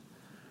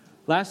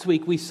Last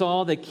week we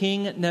saw that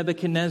King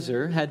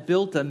Nebuchadnezzar had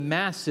built a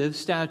massive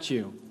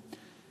statue,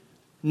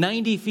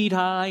 90 feet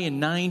high and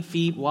 9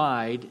 feet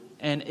wide,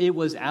 and it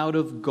was out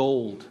of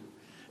gold.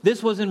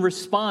 This was in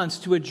response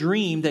to a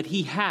dream that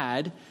he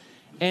had,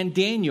 and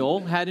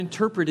Daniel had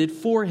interpreted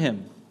for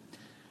him.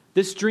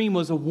 This dream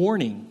was a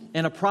warning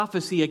and a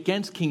prophecy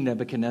against King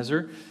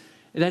Nebuchadnezzar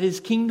that his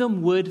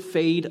kingdom would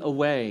fade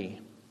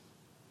away.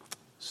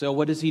 So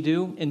what does he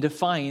do? In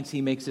defiance,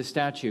 he makes a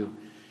statue.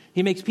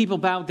 He makes people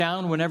bow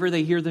down whenever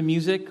they hear the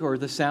music or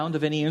the sound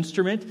of any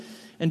instrument,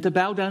 and to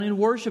bow down and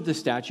worship the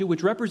statue,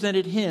 which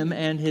represented him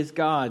and his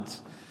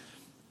gods.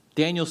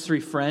 Daniel's three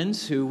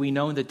friends, who we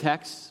know in the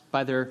text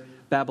by their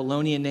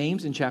Babylonian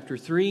names in chapter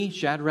 3,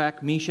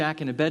 Shadrach,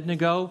 Meshach, and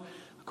Abednego.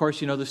 Of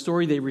course, you know the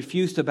story. They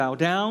refused to bow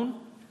down.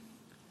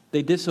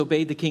 They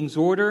disobeyed the king's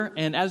order,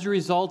 and as a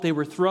result, they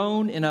were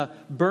thrown in a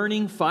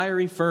burning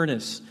fiery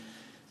furnace.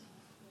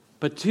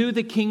 But to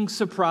the king's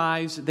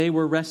surprise, they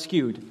were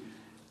rescued.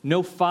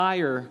 The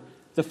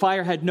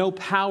fire had no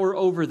power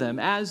over them,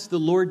 as the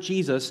Lord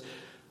Jesus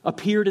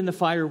appeared in the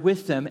fire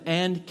with them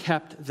and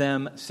kept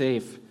them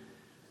safe.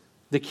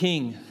 The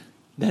king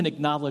then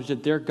acknowledged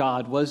that their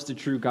God was the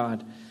true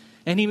God.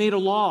 And he made a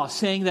law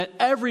saying that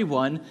it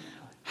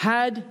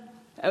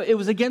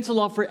was against the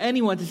law for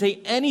anyone to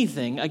say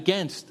anything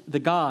against the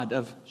God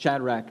of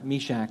Shadrach,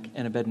 Meshach,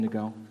 and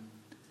Abednego.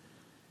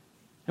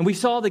 And we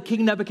saw that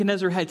King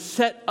Nebuchadnezzar had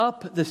set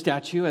up the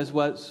statue, as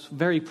was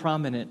very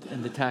prominent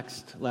in the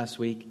text last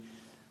week.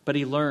 But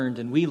we learned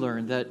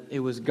that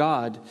it was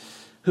God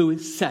who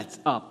sets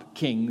up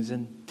kings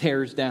and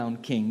tears down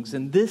kings.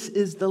 And this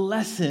is the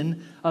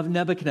lesson of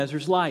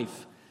Nebuchadnezzar's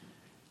life.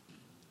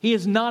 He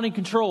is not in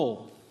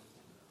control.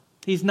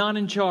 He's not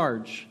in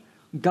charge.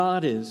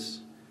 God is.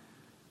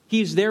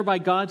 He is there by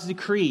God's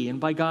decree and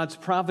by God's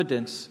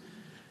providence.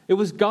 It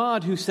was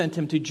God who sent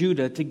him to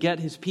Judah to get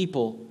his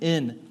people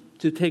in,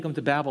 to take them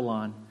to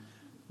Babylon,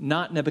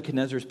 not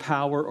Nebuchadnezzar's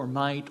power or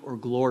might or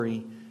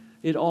glory.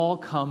 It all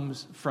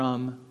comes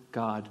from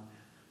God.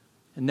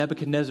 And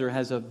Nebuchadnezzar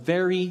has a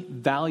very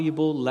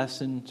valuable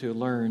lesson to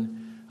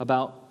learn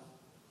about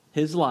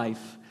his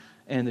life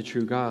and the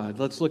true God.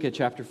 Let's look at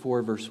chapter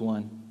 4, verse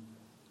 1.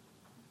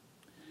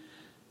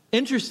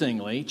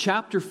 Interestingly,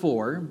 chapter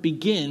 4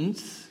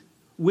 begins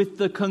with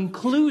the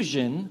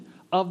conclusion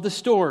of the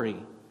story.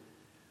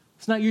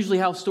 It's not usually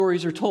how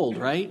stories are told,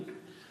 right?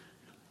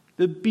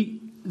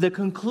 The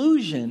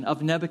conclusion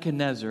of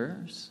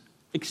Nebuchadnezzar's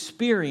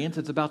experience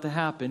that's about to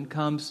happen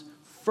comes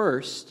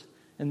first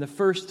in the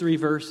first 3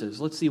 verses.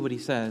 Let's see what he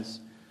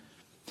says.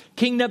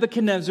 King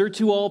Nebuchadnezzar,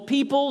 to all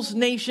peoples,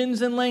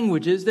 nations, and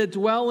languages that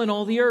dwell in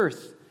all the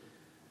earth,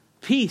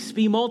 peace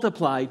be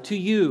multiplied to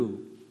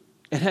you.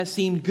 It has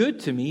seemed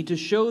good to me to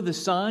show the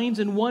signs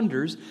and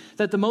wonders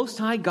that the Most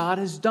High God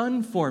has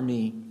done for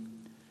me.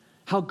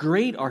 How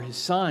great are his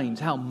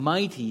signs, how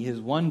mighty his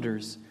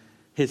wonders.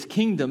 His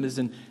kingdom is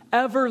an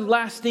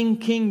everlasting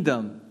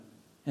kingdom,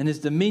 and his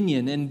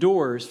dominion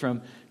endures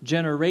from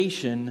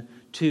generation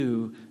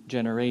to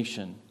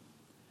generation.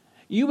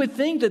 You would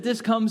think that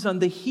this comes on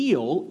the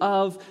heel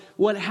of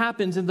what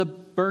happens in the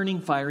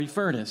burning fiery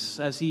furnace,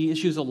 as he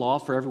issues a law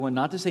for everyone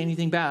not to say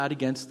anything bad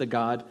against the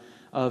God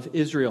of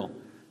Israel.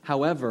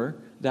 However,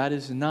 that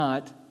is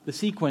not the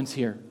sequence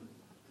here.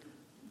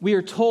 We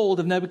are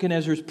told of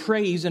Nebuchadnezzar's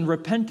praise and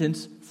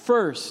repentance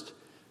first,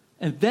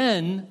 and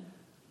then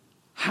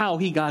how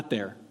he got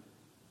there.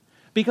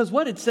 Because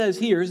what it says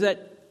here is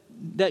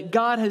that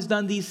God has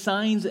done these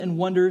signs and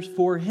wonders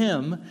for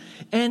him,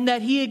 and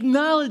that he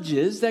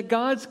acknowledges that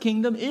God's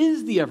kingdom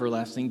is the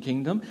everlasting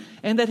kingdom,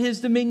 and that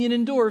his dominion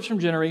endures from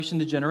generation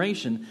to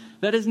generation.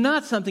 That is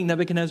not something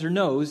Nebuchadnezzar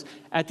knows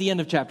at the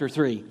end of chapter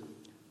 3.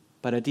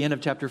 But at the end of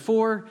chapter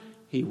 4,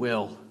 he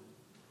will.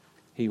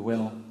 He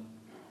will.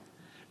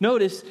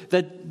 Notice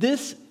that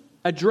this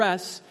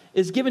address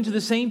is given to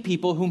the same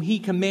people whom he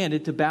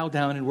commanded to bow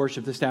down and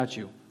worship the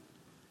statue.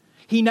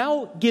 He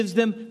now gives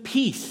them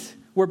peace,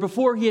 where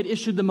before he had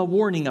issued them a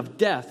warning of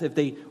death if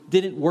they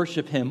didn't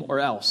worship him or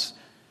else.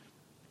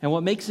 And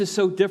what makes this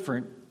so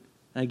different,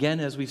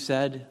 again, as we've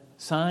said,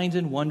 signs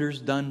and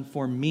wonders done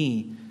for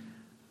me.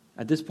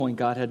 At this point,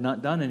 God had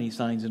not done any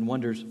signs and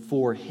wonders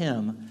for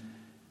him.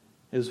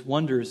 It was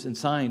wonders and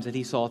signs that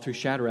he saw through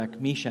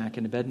Shadrach, Meshach,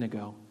 and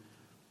Abednego.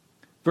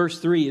 Verse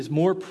 3 is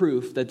more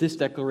proof that this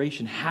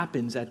declaration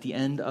happens at the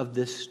end of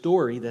this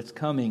story that's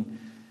coming.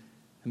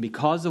 And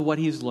because of what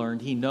he's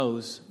learned, he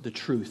knows the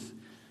truth.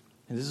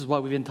 And this is why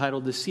we've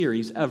entitled this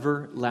series,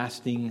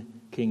 Everlasting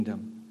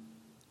Kingdom.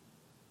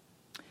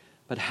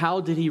 But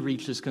how did he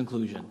reach this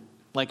conclusion?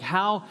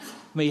 How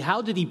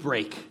did he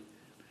break?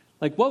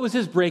 What was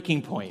his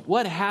breaking point?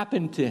 What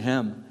happened to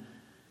him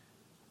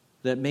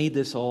that made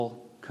this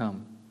all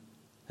come?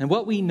 And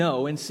what we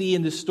know and see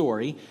in this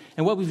story,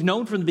 and what we've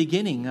known from the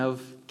beginning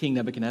of King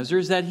Nebuchadnezzar,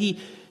 is that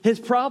his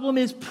problem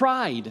is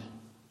pride.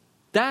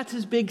 That's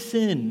his big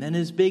sin and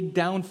his big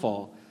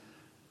downfall.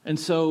 And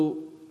so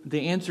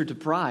the answer to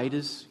pride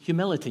is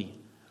humility.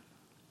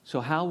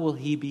 So how will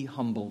he be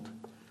humbled?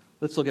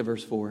 Let's look at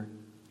verse 4,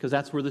 because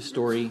that's where the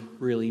story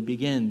really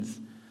begins.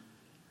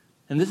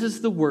 And this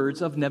is the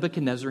words of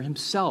Nebuchadnezzar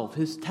himself,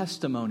 his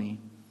testimony.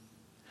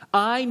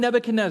 I,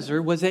 Nebuchadnezzar,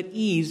 was at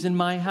ease in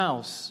my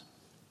house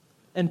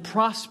and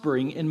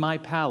prospering in my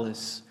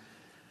palace.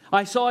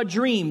 I saw a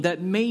dream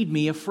that made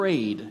me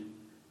afraid.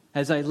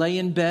 As I lay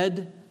in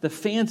bed, the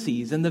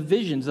fancies and the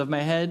visions of my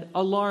head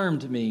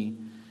alarmed me.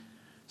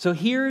 So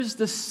here's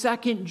the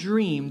second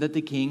dream that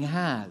the king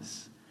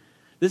has.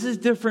 This is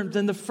different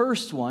than the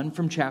first one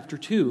from chapter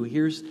 2.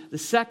 Here's the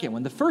second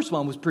one. The first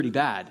one was pretty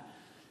bad.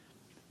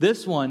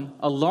 This one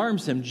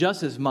alarms him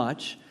just as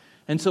much.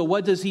 And so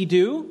what does he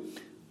do?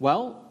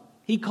 Well,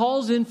 he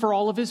calls in for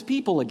all of his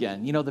people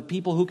again. You know, the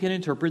people who can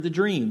interpret the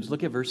dreams.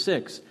 Look at verse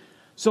 6.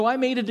 So I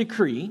made a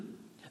decree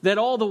that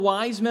all the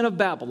wise men of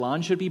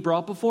Babylon should be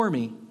brought before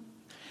me,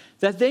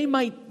 that they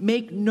might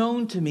make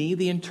known to me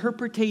the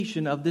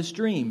interpretation of this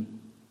dream.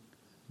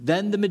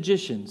 Then the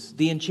magicians,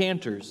 the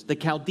enchanters, the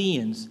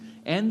Chaldeans,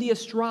 and the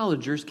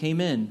astrologers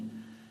came in,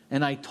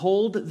 and I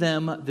told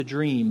them the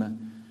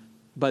dream,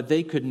 but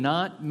they could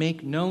not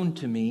make known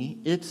to me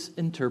its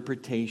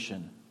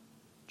interpretation.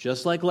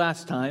 Just like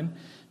last time,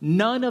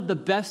 none of the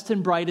best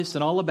and brightest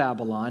in all of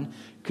Babylon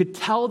could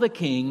tell the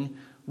king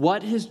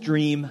what his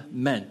dream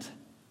meant.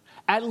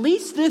 At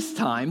least this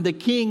time, the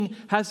king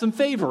has some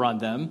favor on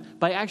them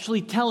by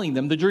actually telling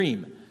them the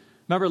dream.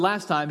 Remember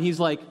last time, he's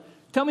like,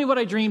 tell me what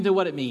I dreamed and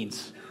what it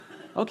means.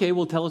 Okay,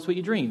 well, tell us what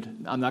you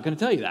dreamed. I'm not going to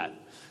tell you that.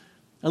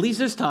 At least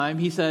this time,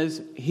 he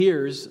says,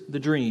 here's the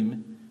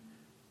dream.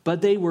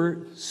 But they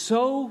were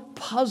so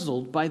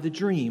puzzled by the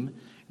dream,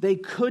 they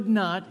could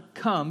not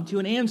come to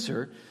an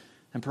answer.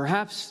 And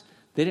perhaps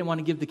they didn't want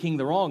to give the king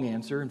the wrong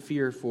answer in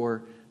fear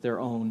for their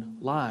own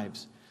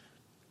lives.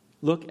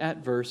 Look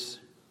at verse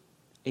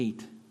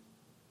 8.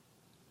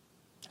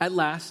 At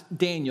last,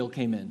 Daniel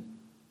came in.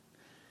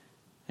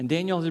 And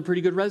Daniel has a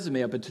pretty good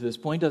resume up until this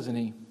point, doesn't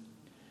he?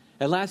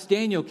 At last,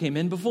 Daniel came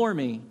in before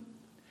me,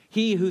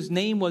 he whose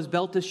name was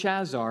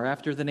Belteshazzar,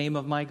 after the name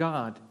of my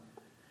God,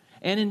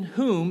 and in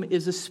whom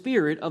is the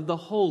spirit of the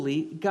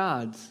holy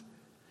gods.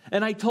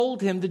 And I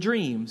told him the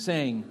dream,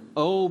 saying,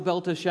 O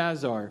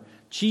Belteshazzar,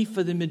 chief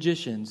of the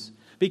magicians,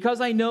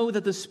 because I know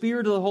that the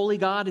spirit of the holy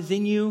God is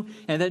in you,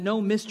 and that no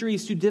mystery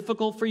is too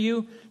difficult for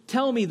you,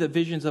 tell me the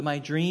visions of my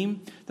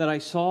dream that I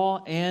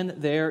saw and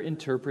their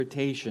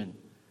interpretation.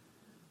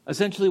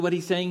 Essentially what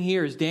he's saying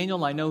here is,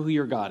 Daniel, I know who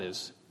your God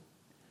is.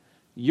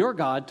 Your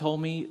God told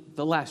me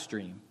the last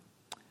dream.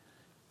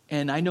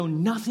 And I know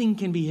nothing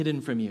can be hidden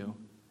from you.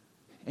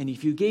 And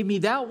if you gave me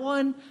that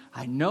one,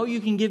 I know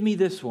you can give me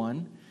this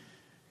one.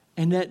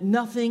 And that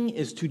nothing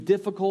is too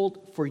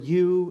difficult for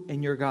you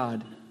and your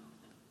God.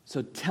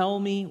 So tell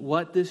me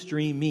what this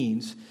dream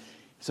means.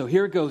 So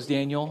here it goes,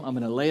 Daniel. I'm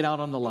going to lay it out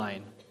on the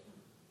line.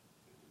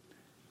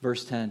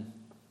 Verse 10.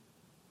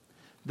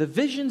 The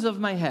visions of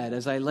my head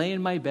as I lay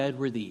in my bed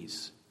were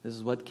these. This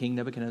is what King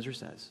Nebuchadnezzar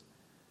says.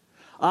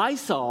 I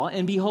saw,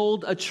 and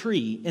behold, a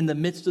tree in the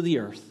midst of the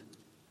earth,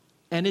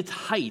 and its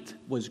height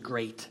was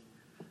great.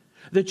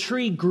 The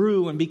tree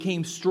grew and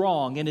became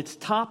strong, and its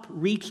top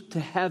reached to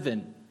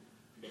heaven.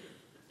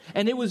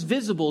 And it was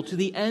visible to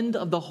the end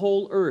of the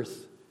whole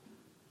earth.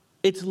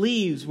 Its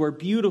leaves were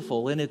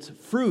beautiful, and its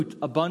fruit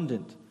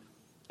abundant.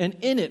 And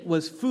in it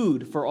was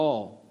food for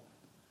all.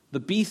 The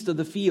beasts of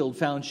the field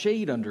found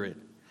shade under it,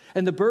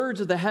 and the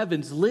birds of the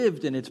heavens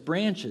lived in its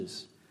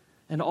branches,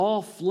 and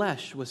all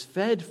flesh was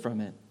fed from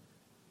it.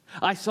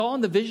 I saw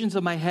in the visions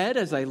of my head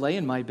as I lay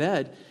in my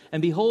bed,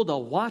 and behold, a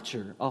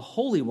watcher, a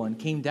holy one,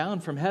 came down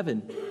from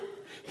heaven.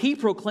 He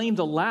proclaimed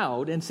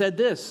aloud and said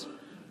this,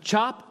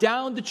 chop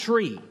down the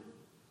tree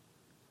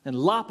and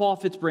lop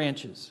off its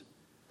branches,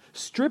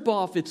 strip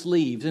off its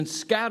leaves and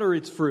scatter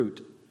its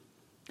fruit.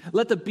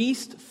 Let the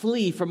beast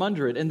flee from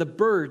under it and the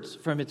birds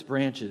from its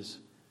branches,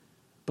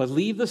 but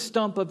leave the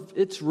stump of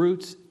its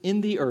roots in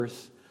the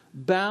earth,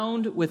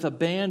 bound with a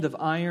band of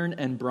iron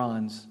and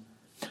bronze.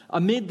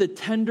 Amid the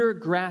tender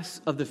grass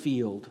of the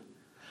field,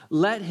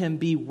 let him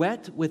be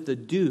wet with the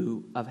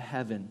dew of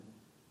heaven.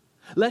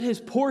 Let his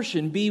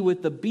portion be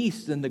with the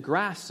beasts and the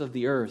grass of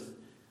the earth.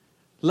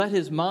 Let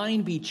his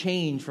mind be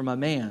changed from a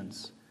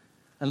man's,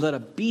 and let a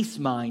beast's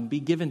mind be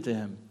given to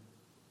him.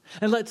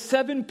 And let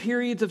 7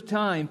 periods of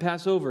time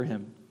pass over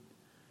him.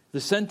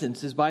 The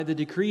sentence is by the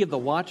decree of the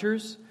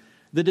watchers,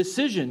 the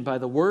decision by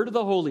the word of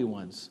the holy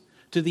ones,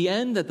 to the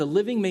end that the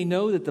living may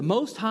know that the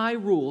Most High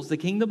rules the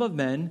kingdom of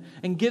men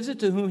and gives it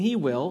to whom he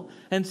will,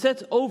 and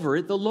sets over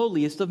it the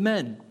lowliest of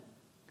men.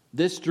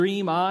 This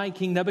dream I,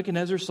 King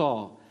Nebuchadnezzar,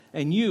 saw,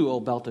 and you, O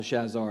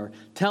Belteshazzar,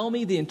 tell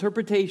me the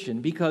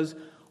interpretation, because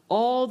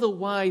all the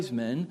wise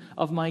men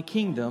of my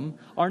kingdom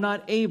are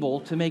not able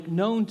to make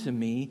known to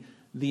me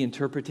the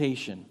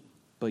interpretation,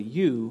 but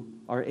you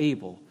are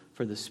able,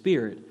 for the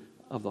spirit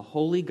of the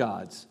holy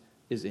gods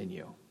is in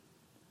you.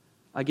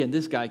 Again,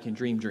 this guy can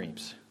dream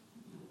dreams.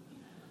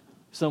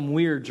 Some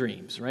weird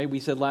dreams, right? We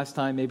said last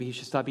time maybe he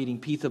should stop eating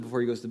pizza before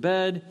he goes to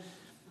bed.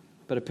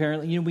 But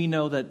apparently, we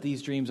know that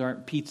these dreams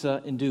aren't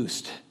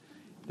pizza-induced.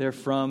 They're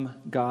from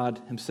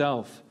God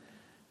himself.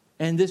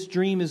 And this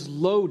dream is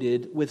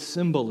loaded with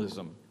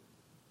symbolism.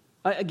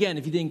 Again,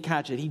 if you didn't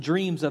catch it, he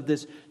dreams of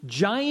this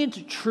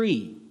giant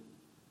tree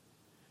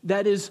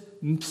that is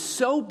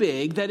so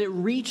big that it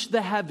reached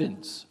the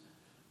heavens.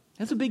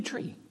 That's a big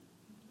tree.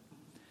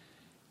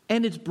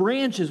 And its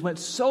branches went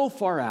so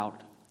far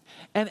out,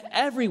 and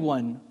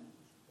everyone,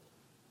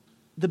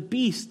 the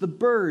beasts, the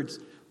birds,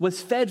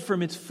 was fed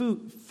from its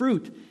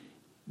fruit,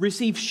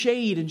 received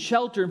shade and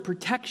shelter and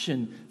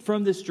protection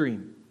from this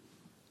stream.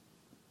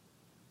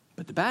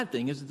 But the bad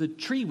thing is that the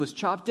tree was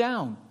chopped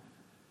down,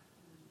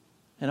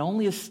 and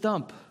only a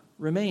stump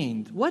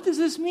remained. What does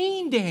this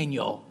mean,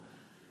 Daniel?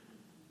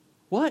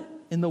 What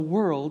in the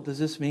world does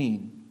this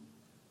mean?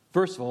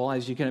 First of all,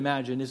 as you can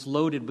imagine, it's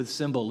loaded with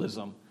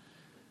symbolism,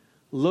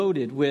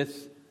 loaded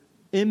with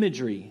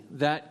imagery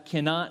that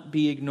cannot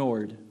be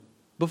ignored.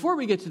 Before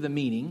we get to the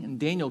meaning, and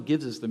Daniel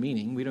gives us the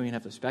meaning, we don't even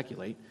have to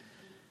speculate,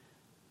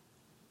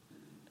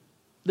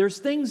 there's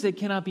things that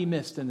cannot be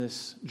missed in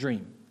this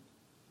dream,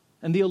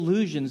 and the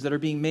allusions that are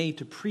being made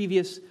to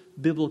previous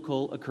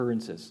biblical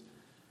occurrences.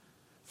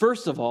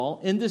 First of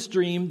all, in this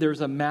dream, there's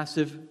a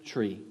massive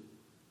tree.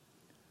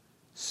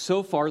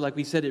 So far, like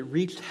we said, it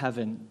reached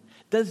heaven.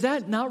 Does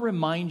that not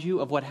remind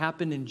you of what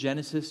happened in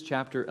Genesis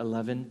chapter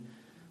 11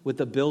 with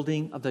the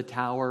building of the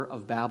Tower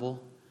of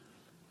Babel?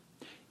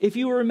 If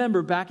you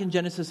remember back in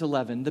Genesis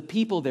 11, the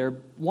people there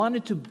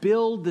wanted to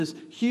build this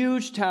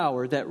huge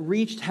tower that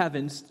reached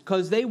heavens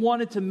because they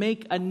wanted to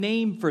make a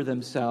name for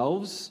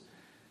themselves.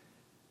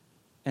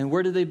 And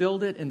where did they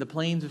build it? In the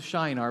plains of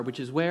Shinar, which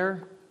is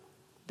where?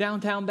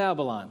 Downtown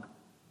Babylon.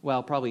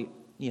 Well, probably,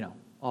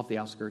 off the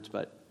outskirts,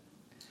 but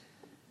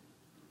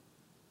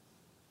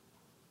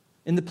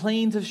in the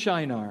plains of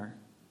Shinar.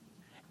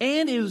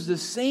 And it was the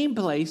same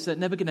place that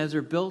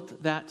Nebuchadnezzar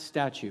built that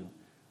statue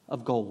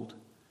of gold.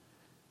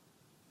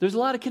 There's a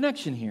lot of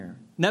connection here.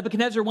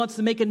 Nebuchadnezzar wants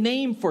to make a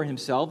name for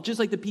himself, just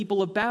like the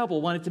people of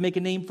Babel wanted to make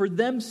a name for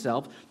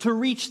themselves to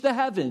reach the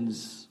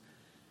heavens.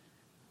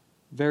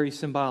 Very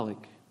symbolic.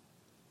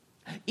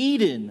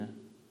 Eden.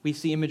 We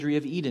see imagery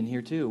of Eden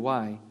here too.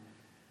 Why?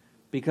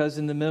 Because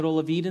in the middle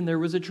of Eden there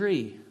was a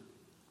tree.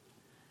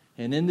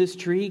 And in this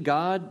tree,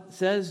 God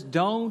says,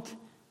 don't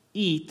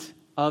eat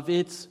of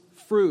its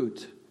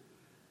fruit.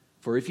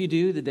 For if you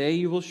do, the day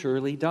you will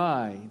surely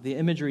die. The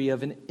imagery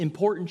of an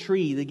important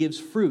tree that gives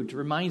fruit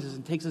reminds us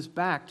and takes us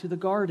back to the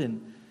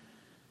garden.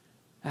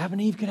 Adam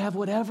and Eve could have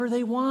whatever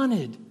they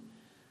wanted.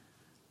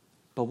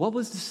 But what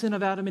was the sin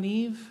of Adam and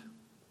Eve?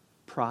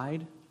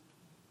 Pride.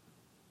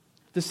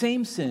 The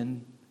same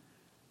sin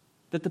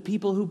that the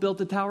people who built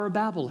the Tower of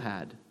Babel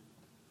had.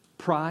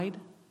 Pride.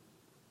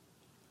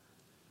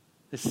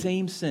 The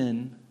same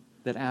sin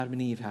that Adam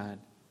and Eve had.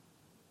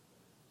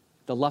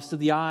 The lust of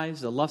the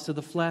eyes, the lust of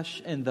the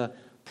flesh, and the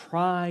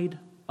pride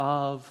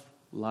of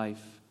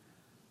life.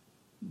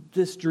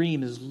 This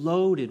dream is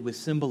loaded with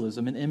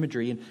symbolism and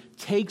imagery and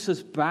takes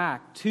us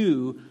back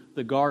to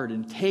the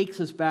garden, takes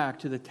us back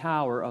to the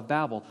Tower of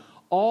Babel.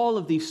 All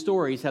of these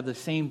stories have the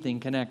same thing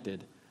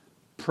connected.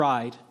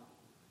 Pride.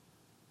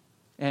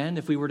 And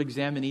if we were to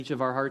examine each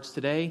of our hearts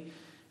today,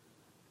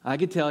 I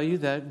could tell you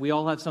that we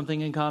all have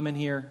something in common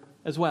here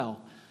as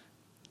well.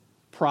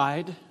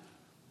 Pride.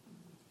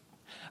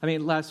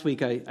 Last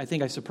week I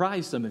think I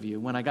surprised some of you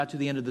when I got to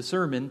the end of the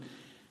sermon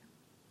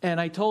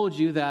and I told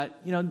you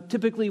that,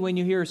 typically when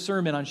you hear a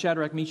sermon on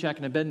Shadrach, Meshach,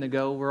 and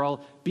Abednego, we're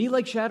all, be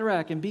like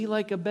Shadrach and be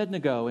like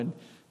Abednego and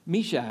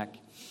Meshach.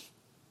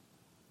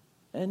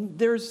 And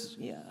there's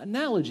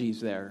analogies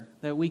there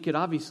that we could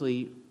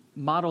obviously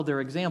model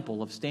their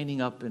example of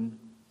standing up and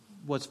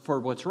what's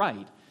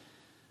right.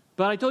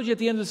 But I told you at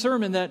the end of the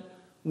sermon that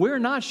we're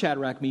not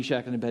Shadrach,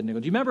 Meshach, and Abednego.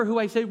 Do you remember who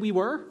I said we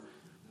were?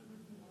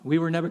 We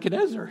were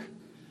Nebuchadnezzar.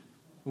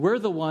 We're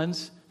the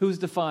ones who's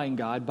defying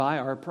God by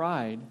our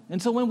pride.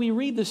 And so when we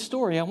read this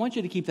story, I want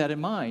you to keep that in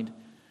mind.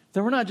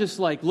 That we're not just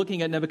like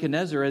looking at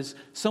Nebuchadnezzar as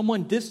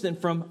someone distant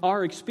from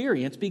our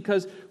experience,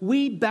 because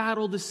we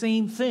battle the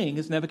same thing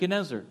as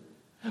Nebuchadnezzar.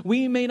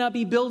 We may not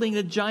be building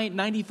a giant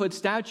 90-foot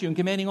statue and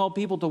commanding all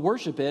people to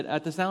worship it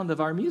at the sound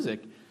of our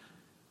music.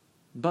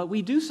 But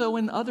we do so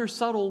in other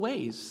subtle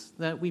ways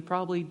that we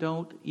probably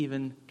don't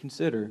even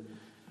consider.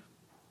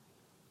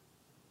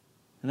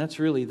 And that's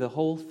really the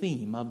whole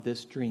theme of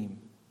this dream.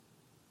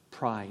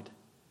 Pride.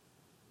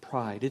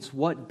 Pride. It's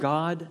what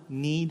God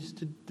needs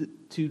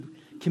to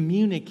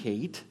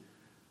communicate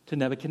to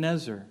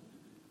Nebuchadnezzar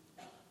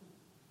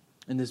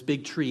in this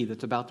big tree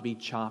that's about to be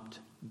chopped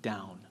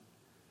down.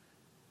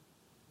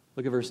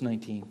 Look at verse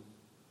 19.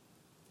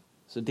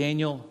 So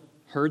Daniel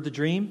heard the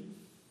dream.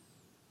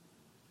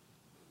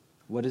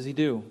 What does he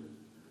do?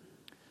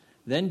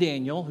 Then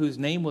Daniel, whose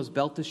name was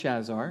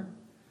Belteshazzar,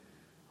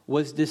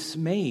 was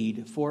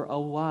dismayed for a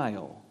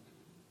while,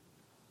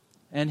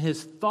 and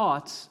his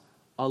thoughts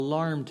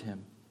alarmed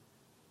him.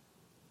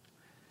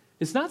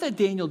 It's not that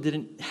Daniel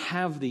didn't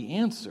have the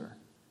answer.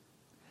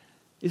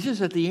 It's just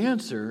that the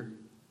answer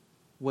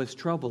was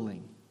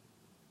troubling.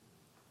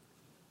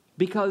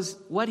 Because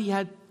what he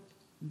had,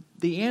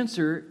 the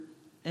answer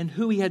and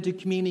who he had to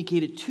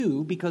communicate it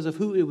to, because of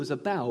who it was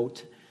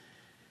about,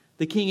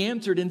 The king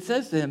answered and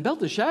says to him,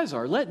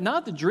 Belteshazzar, let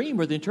not the dream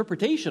or the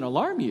interpretation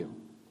alarm you.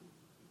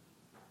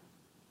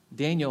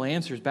 Daniel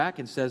answers back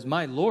and says,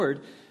 my Lord,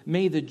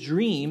 may the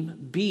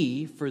dream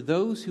be for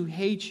those who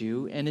hate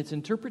you and its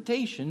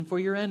interpretation for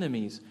your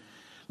enemies.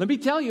 Let me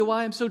tell you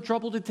why I'm so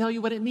troubled to tell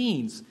you what it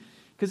means.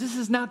 Because this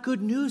is not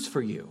good news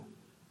for you.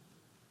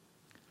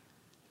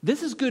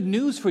 This is good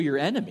news for your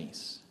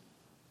enemies.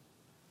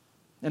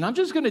 And I'm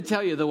just going to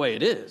tell you the way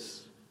it is.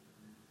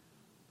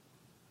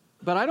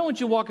 But I don't want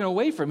you walking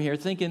away from here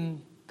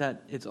thinking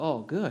that it's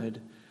all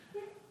good.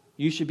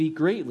 You should be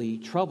greatly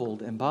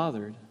troubled and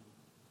bothered.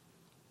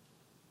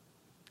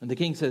 And the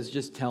king says,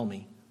 just tell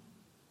me.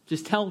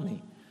 Just tell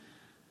me.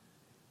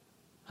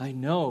 I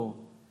know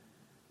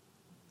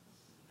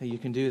that you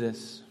can do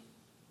this.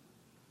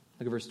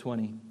 Look at verse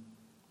 20.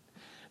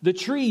 The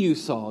tree you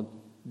saw,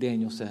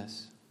 Daniel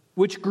says,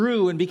 which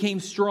grew and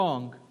became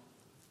strong,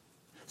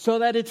 so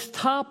that its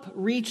top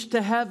reached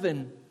to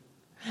heaven,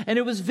 and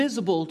it was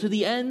visible to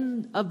the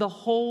end of the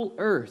whole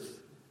earth,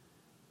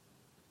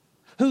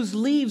 whose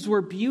leaves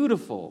were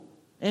beautiful,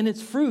 and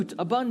its fruit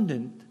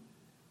abundant,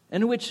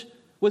 and which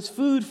was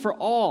food for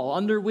all,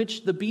 under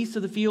which the beasts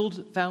of the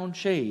field found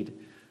shade,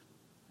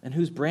 and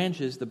whose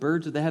branches the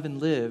birds of the heaven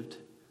lived.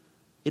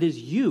 It is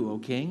you, O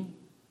king,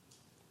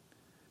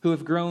 who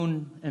have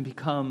grown and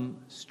become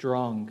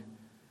strong.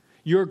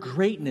 Your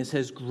greatness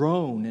has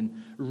grown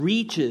and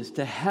reaches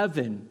to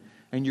heaven,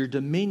 and your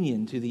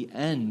dominion to the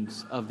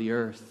ends of the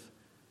earth.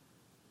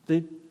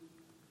 The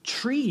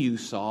tree you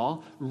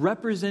saw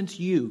represents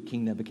you,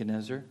 King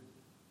Nebuchadnezzar.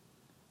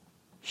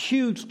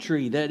 Huge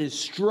tree that is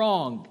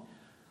strong,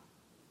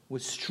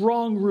 with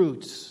strong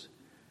roots,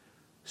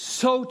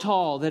 so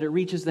tall that it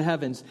reaches the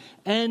heavens,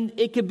 and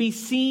it could be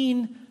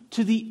seen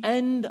to the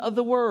end of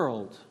the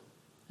world.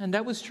 And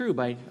that was true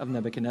of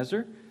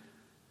Nebuchadnezzar.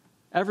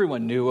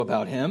 Everyone knew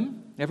about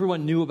him.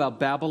 Everyone knew about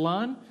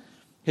Babylon.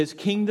 His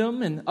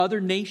kingdom and other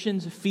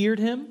nations feared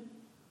him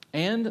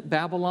and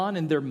Babylon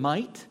and their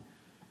might.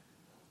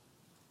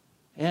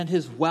 And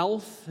his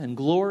wealth and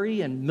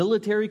glory and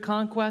military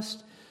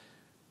conquest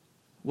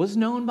was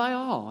known by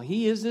all.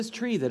 He is this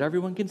tree that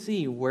everyone can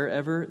see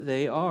wherever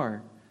they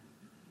are.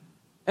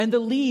 And the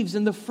leaves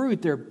and the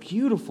fruit, they're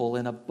beautiful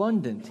and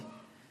abundant,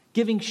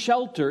 giving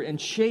shelter and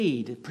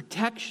shade,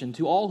 protection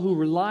to all who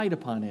relied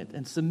upon it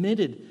and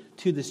submitted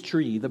to this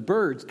tree. The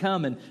birds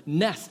come and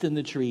nest in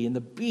the tree, and the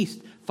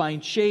beasts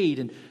find shade,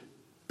 and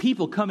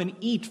people come and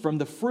eat from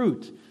the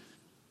fruit.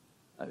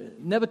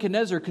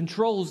 Nebuchadnezzar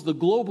controls the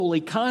global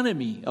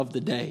economy of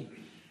the day.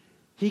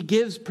 He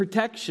gives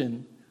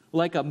protection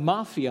like a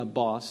mafia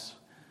boss.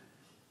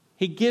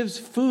 He gives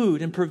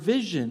food and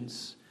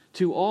provisions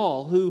to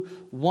all who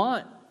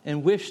want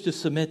and wish to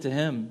submit to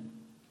him.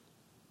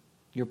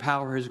 Your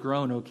power has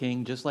grown, O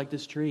king, just like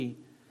this tree,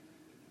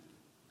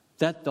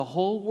 that the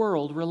whole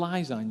world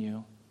relies on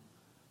you.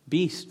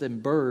 Beasts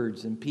and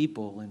birds and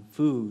people and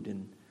food,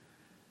 and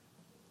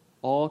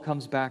all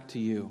comes back to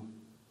you.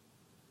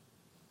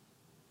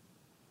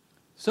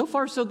 So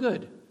far, so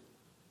good,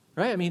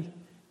 right? I mean,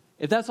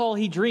 if that's all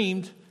he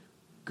dreamed,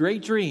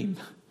 great dream.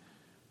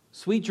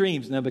 Sweet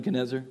dreams,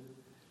 Nebuchadnezzar.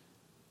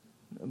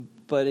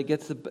 But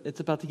it's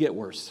about to get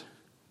worse.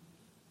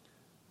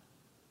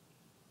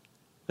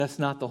 That's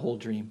not the whole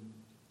dream.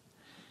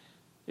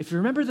 If you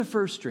remember the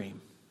first dream,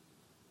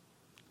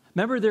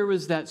 remember there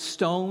was that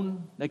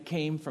stone that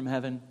came from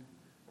heaven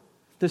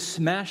to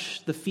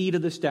smash the feet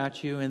of the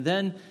statue. And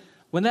then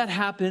when that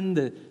happened,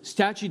 the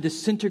statue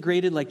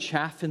disintegrated like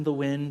chaff in the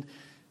wind.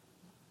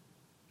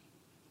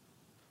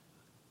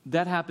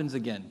 That happens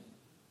again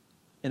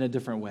in a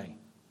different way.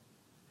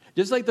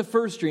 Just like the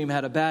first dream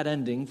had a bad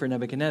ending for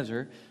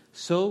Nebuchadnezzar,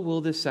 so will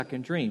this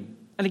second dream.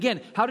 And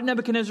again, how did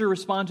Nebuchadnezzar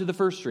respond to the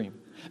first dream?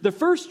 The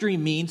first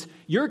dream means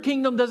your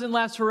kingdom doesn't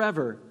last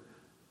forever.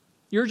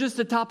 You're just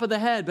the top of the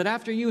head, but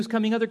after you is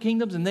coming other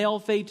kingdoms, and they all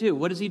fade too.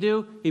 What does he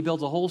do? He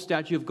builds a whole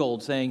statue of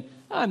gold saying,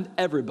 I'm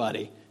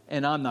everybody,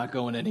 and I'm not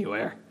going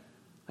anywhere,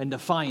 in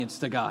defiance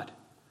to God.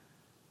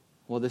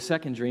 Well, the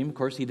second dream, of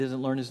course, he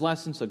doesn't learn his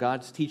lesson, so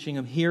God's teaching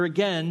him here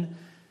again,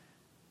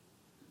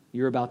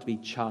 you're about to be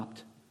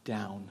chopped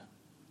down.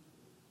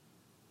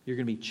 You're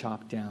going to be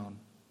chopped down.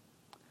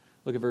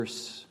 Look at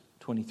verse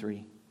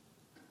 23.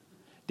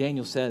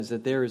 Daniel says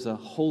that there is a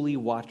holy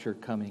watcher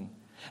coming.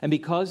 And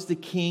because the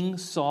king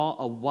saw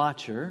a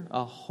watcher,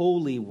 a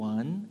holy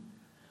one,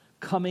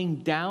 coming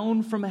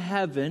down from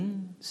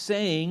heaven,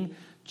 saying,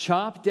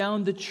 chop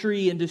down the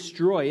tree and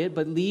destroy it,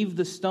 but leave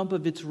the stump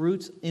of its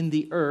roots in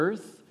the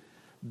earth,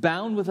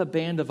 bound with a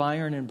band of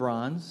iron and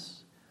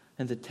bronze,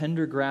 and the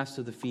tender grass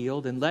of the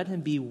field, and let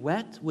him be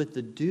wet with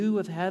the dew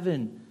of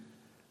heaven.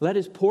 Let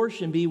his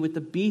portion be with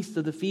the beasts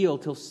of the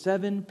field till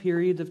 7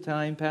 periods of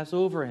time pass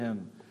over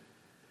him.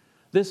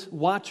 This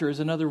watcher is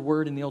another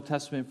word in the Old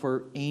Testament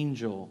for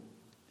angel.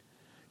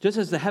 Just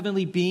as the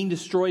heavenly being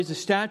destroys the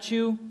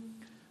statue,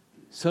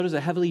 so does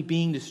a heavenly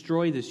being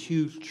destroy this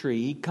huge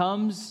tree. He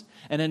comes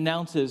and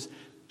announces,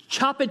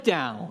 chop it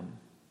down.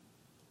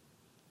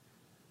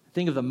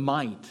 Think of the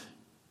might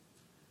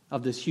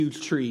of this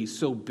huge tree,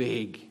 so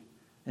big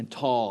and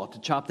tall.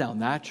 To chop down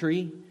that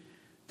tree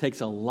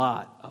takes a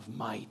lot of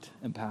might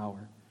and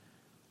power.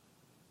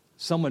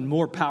 Someone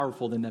more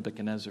powerful than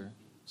Nebuchadnezzar.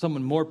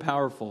 Someone more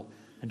powerful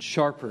and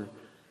sharper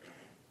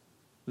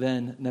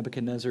than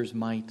Nebuchadnezzar's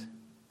might.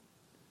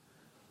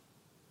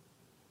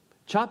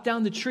 Chop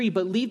down the tree,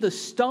 but leave the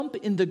stump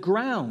in the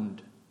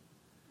ground.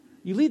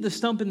 You leave the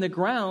stump in the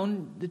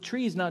ground, the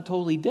tree is not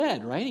totally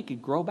dead, right? It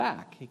could grow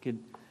back.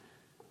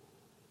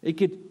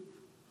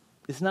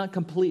 It's not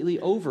completely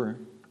over.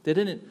 They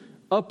didn't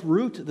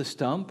uproot the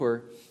stump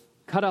or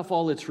cut off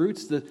all its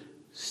roots. The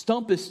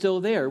stump is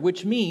still there,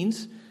 which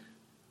means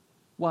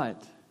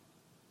what?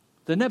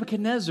 The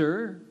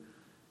Nebuchadnezzar,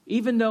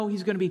 even though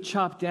he's going to be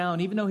chopped down,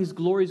 even though his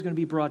glory is going to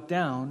be brought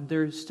down,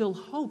 there's still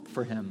hope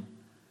for him.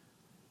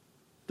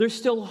 There's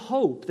still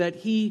hope that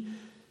he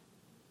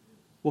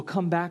will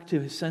come back to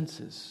his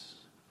senses.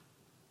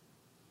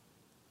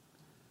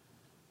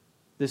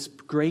 This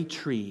great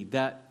tree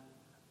that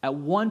at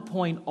one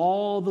point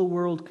all the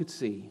world could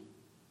see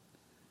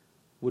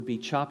would be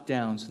chopped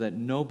down so that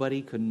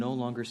nobody could no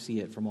longer see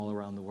it from all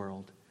around the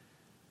world.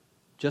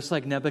 Just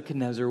like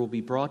Nebuchadnezzar will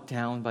be brought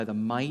down by the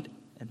might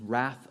and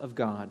wrath of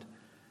God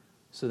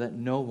so that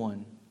no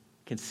one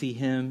can see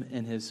him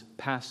in his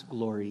past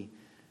glory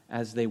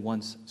as they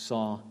once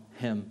saw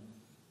him.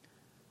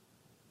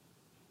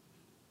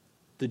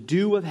 The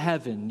dew of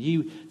heaven.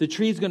 The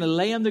tree is going to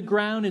lay on the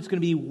ground. It's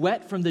going to be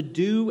wet from the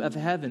dew of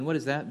heaven. What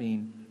does that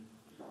mean?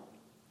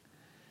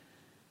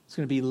 It's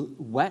going to be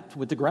wet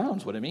with the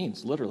ground is what it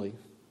means, literally.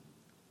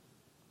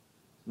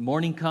 The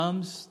morning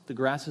comes, the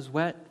grass is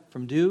wet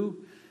from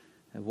dew.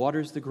 It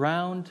waters the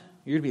ground.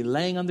 You're going to be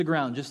laying on the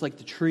ground just like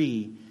the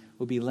tree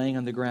will be laying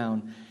on the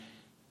ground.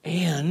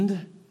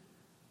 And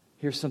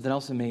here's something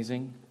else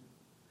amazing.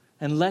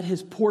 And let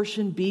his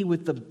portion be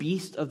with the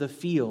beast of the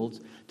fields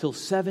till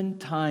 7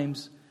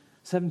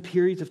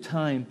 periods of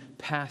time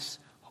pass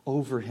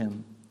over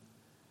him.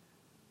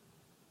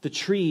 The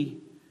tree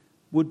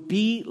would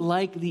be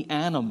like the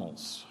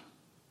animals.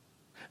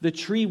 The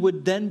tree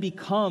would then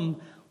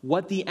become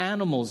what the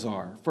animals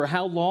are. For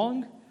how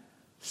long?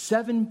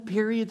 7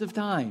 periods of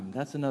time.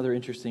 That's another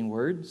interesting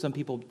word. Some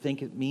people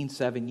think it means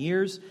 7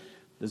 years.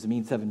 Does it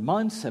mean 7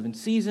 months, 7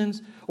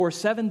 seasons? Or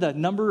 7, the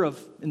number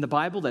of in the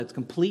Bible, that's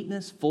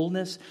completeness,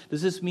 fullness?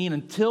 Does this mean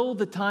until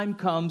the time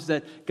comes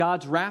that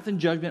God's wrath and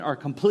judgment are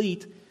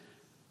complete,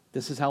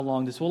 this is how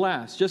long this will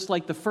last? Just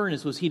like the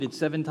furnace was heated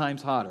 7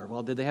 times hotter.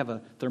 Well, did they have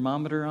a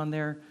thermometer on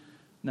there?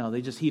 No,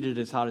 they just heated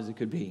it as hot as it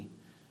could be.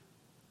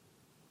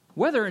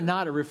 Whether or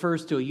not it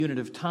refers to a unit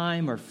of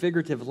time or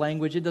figurative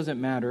language, it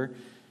doesn't matter.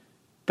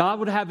 God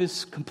would have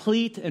his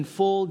complete and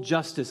full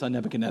justice on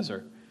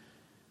Nebuchadnezzar.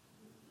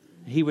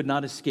 He would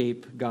not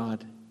escape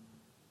God.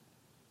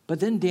 But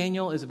then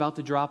Daniel is about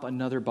to drop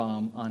another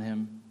bomb on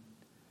him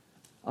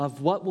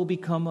of what will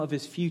become of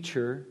his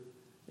future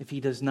if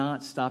he does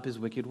not stop his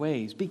wicked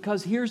ways.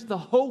 Because here's the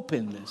hope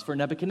in this for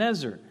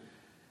Nebuchadnezzar.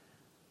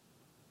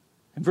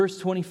 In verse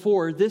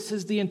 24, this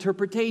is the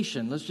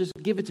interpretation. Let's just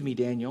give it to me,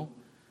 Daniel.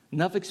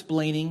 Enough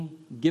explaining.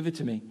 Give it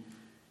to me.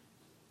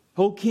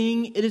 O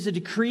king, it is a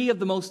decree of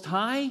the Most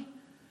High,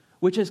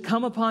 which has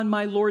come upon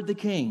my lord the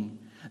king,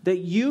 that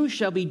you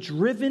shall be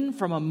driven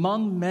from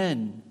among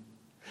men,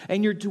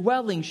 and your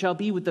dwelling shall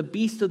be with the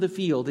beasts of the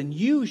field, and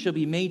you shall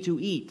be made to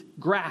eat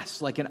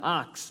grass like an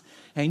ox,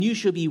 and you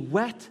shall be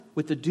wet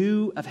with the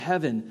dew of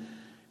heaven.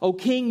 O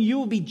king, you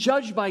will be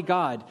judged by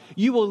God.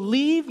 You will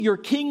leave your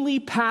kingly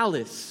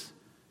palace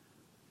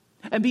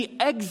and be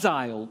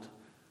exiled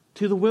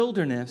to the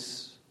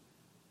wilderness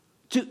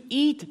to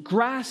eat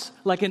grass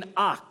like an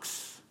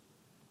ox.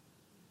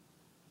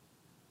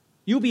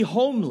 You'll be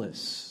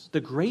homeless.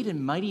 The great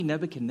and mighty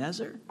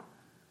Nebuchadnezzar?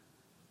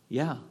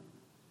 Yeah.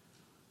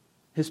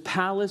 His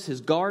palace,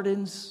 his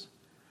gardens,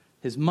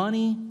 his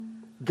money,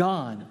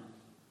 gone.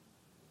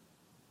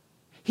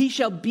 He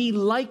shall be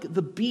like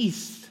the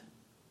beast.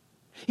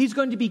 He's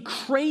going to be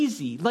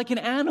crazy like an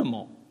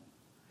animal.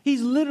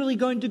 He's literally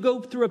going to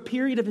go through a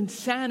period of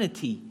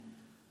insanity.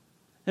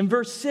 In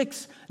verse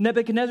 6,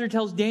 Nebuchadnezzar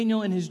tells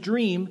Daniel in his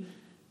dream,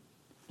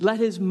 let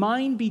his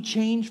mind be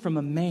changed from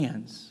a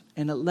man's,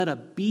 and let a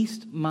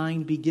beast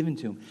mind be given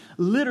to him.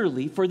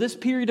 Literally, for this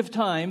period of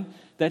time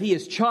that he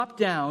is chopped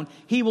down,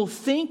 he will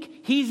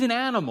think he's an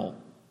animal,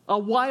 a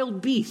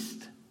wild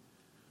beast.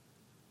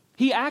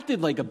 He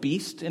acted like a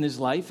beast in his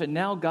life, and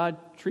now God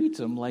treats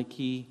him like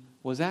he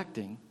was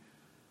acting.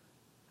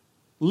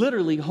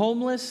 Literally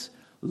homeless,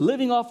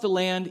 living off the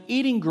land,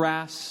 eating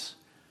grass,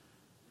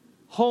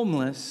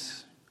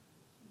 homeless,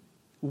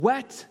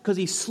 wet because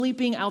he's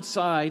sleeping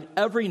outside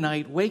every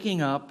night,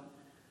 waking up,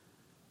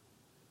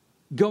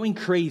 going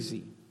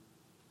crazy.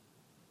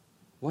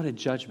 What a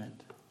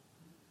judgment.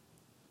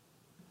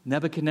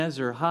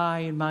 Nebuchadnezzar,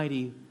 high and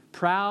mighty,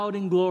 proud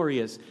and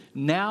glorious,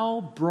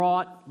 now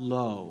brought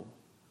low.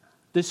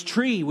 This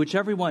tree, which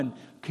everyone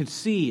can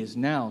see, is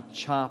now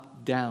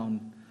chopped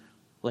down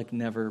like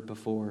never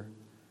before.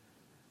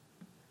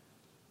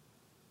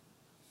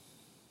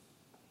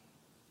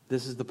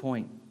 This is the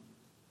point.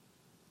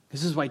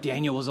 This is why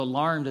Daniel was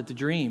alarmed at the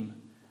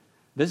dream.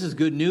 This is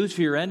good news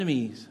for your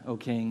enemies, O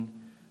king,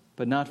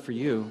 but not for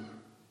you.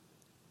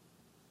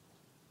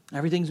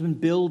 Everything's been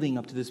building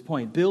up to this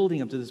point,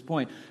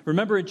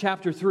 Remember in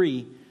chapter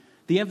 3,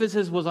 the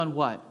emphasis was on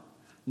what?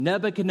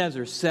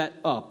 Nebuchadnezzar set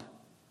up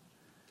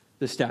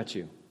the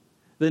statue.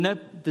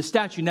 The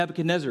statue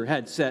Nebuchadnezzar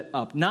had set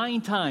up.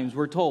 9 times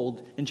we're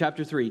told in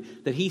chapter 3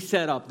 that he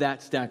set up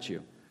that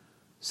statue,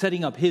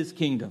 setting up his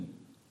kingdom.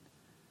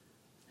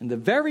 And the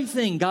very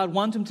thing God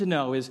wants him to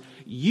know is,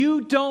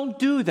 you don't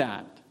do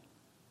that.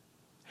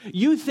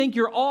 You think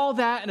you're all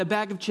that in a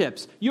bag of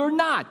chips. You're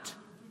not.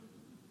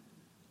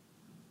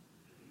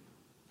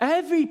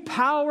 Every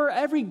power,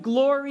 every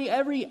glory,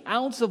 every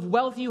ounce of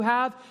wealth you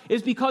have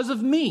is because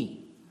of me.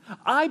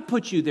 I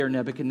put you there,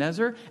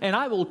 Nebuchadnezzar, and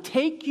I will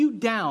take you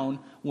down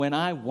when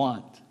I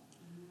want.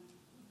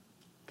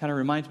 Kind of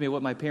reminds me of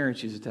what my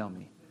parents used to tell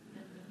me.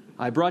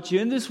 I brought you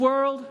in this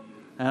world,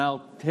 and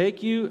I'll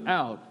take you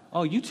out.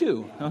 Oh, you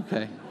too?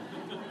 Okay.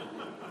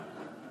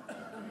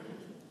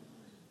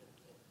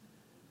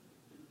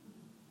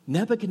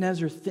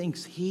 Nebuchadnezzar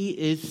thinks he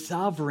is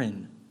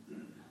sovereign,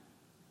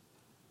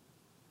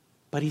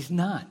 but he's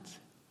not.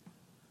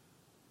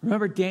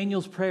 Remember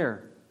Daniel's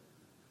prayer.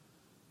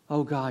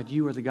 Oh God,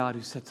 you are the God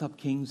who sets up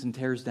kings and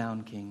tears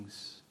down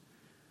kings.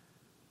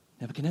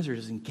 Nebuchadnezzar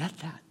doesn't get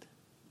that.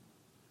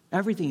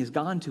 Everything has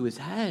gone to his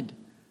head.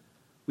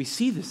 We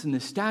see this in the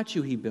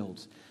statue he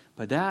builds.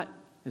 But that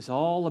is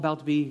all about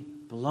to be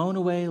blown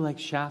away like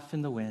chaff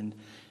in the wind.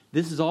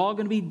 This is all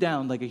going to be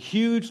down like a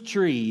huge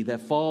tree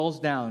that falls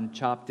down,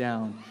 chopped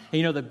down. And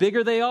you know, the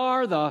bigger they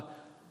are, the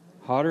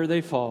harder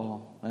they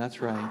fall. That's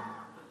right.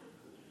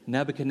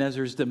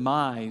 Nebuchadnezzar's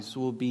demise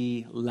will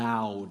be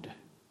loud.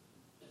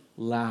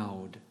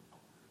 Loud.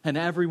 And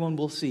everyone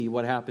will see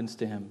what happens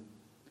to him.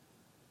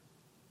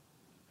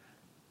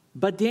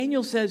 But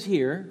Daniel says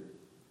here,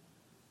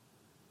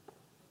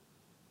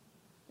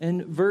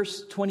 in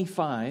verse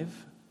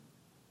 25,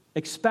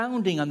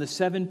 expounding on the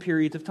 7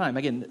 periods of time.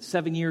 Again,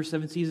 7 years,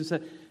 7 seasons,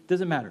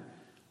 doesn't matter.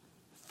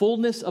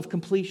 Fullness of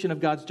completion of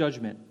God's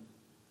judgment.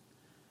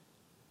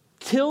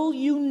 Until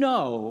you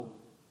know,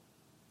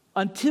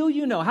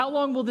 how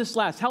long will this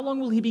last? How long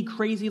will he be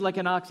crazy like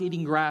an ox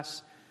eating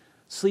grass,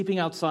 sleeping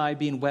outside,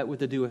 being wet with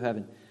the dew of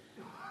heaven?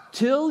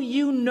 Till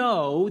you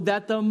know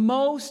that the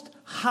Most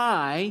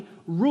High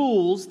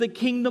rules the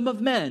kingdom of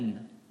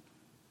men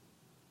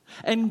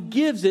and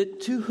gives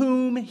it to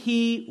whom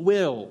he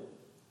will.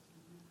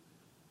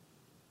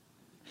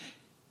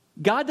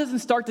 God doesn't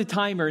start the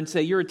timer and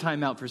say, you're a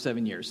timeout for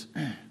 7 years.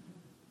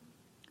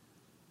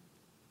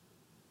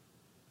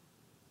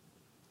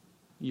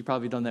 You've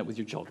probably done that with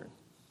your children.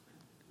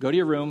 Go to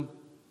your room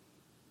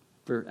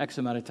for X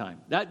amount of time.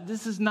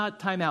 This is not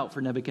time out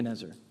for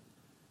Nebuchadnezzar.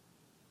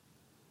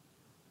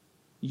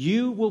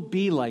 You will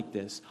be like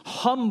this,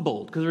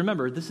 humbled. Because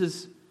remember, this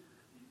is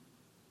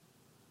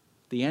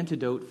the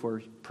antidote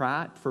for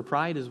pride. For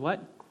pride is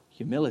what?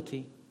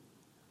 Humility.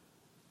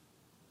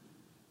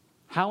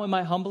 How am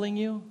I humbling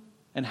you?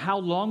 And how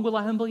long will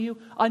I humble you?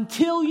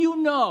 Until you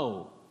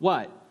know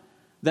what?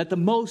 That the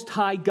Most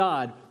High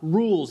God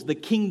rules the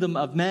kingdom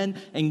of men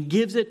and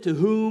gives it to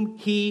whom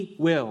he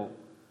will.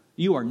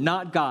 You are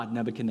not God,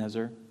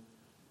 Nebuchadnezzar.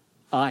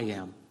 I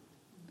am.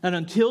 And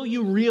until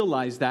you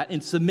realize that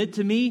and submit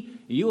to me,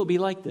 you will be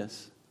like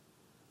this.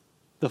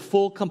 The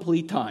full,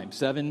 complete time.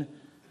 7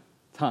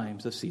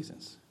 times of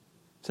seasons.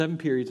 7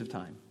 periods of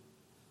time.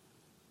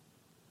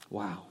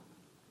 Wow.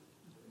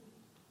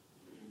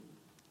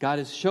 God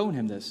has shown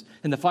him this.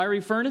 In the fiery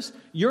furnace,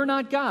 you're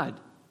not God.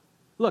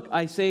 Look,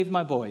 I saved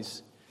my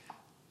boys.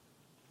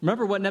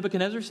 Remember what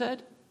Nebuchadnezzar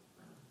said?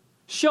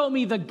 Show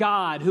me the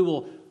God who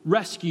will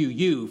rescue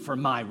you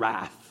from my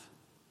wrath.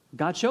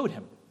 God showed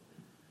him.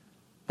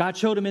 God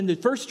showed him in the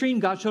first dream.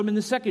 God showed him in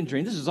the second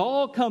dream. This is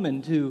all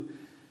coming to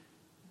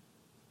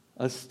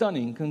a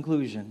stunning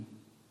conclusion.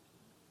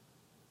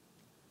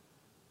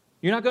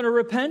 You're not going to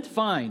repent?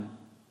 Fine.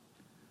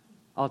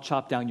 I'll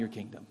chop down your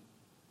kingdom.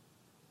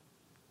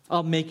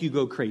 I'll make you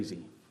go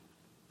crazy.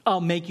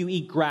 I'll make you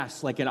eat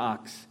grass like an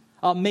ox.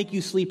 I'll make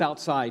you sleep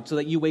outside so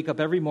that you wake up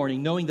every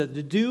morning knowing that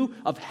the dew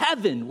of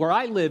heaven where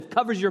I live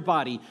covers your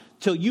body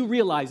till you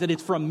realize that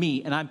it's from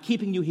me and I'm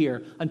keeping you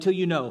here until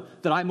you know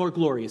that I'm more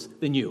glorious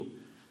than you.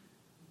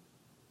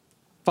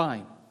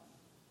 Fine.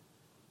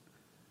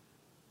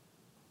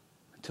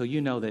 Until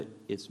you know that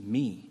it's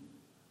me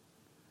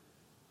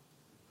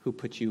who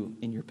put you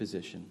in your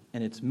position.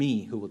 And it's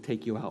me who will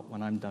take you out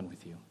when I'm done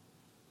with you.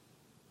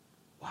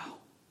 Wow.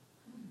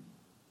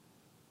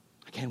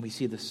 Again, we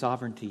see the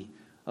sovereignty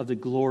of the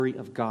glory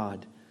of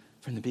God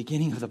from the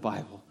beginning of the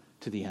Bible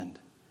to the end.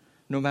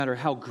 No matter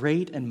how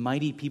great and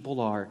mighty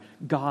people are,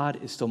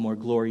 God is still more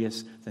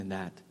glorious than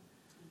that.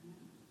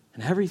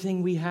 And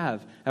everything we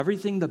have,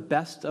 everything the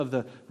best of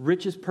the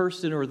richest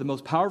person or the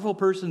most powerful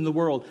person in the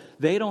world,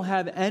 they don't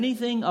have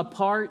anything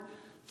apart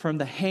from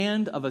the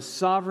hand of a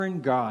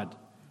sovereign God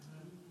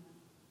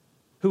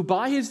who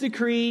by his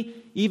decree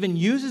even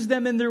uses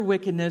them in their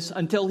wickedness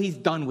until he's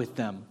done with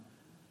them.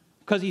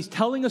 Because he's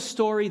telling a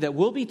story that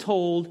will be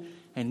told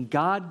and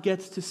God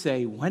gets to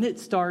say when it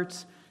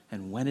starts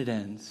and when it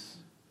ends.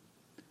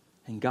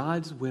 And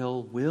God's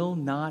will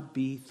not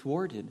be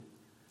thwarted.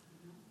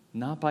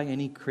 Not by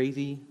any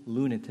crazy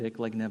lunatic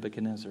like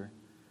Nebuchadnezzar.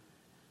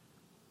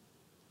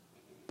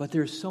 But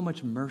there's so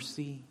much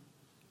mercy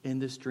in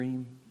this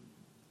dream.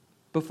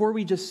 Before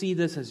we just see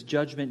this as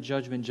judgment,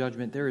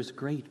 there is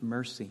great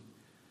mercy.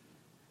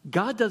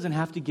 God doesn't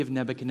have to give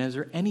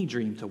Nebuchadnezzar any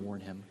dream to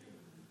warn him.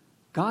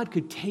 God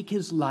could take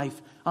his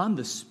life on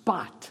the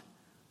spot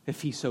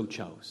if he so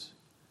chose.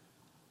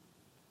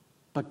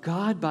 But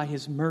God, by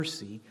his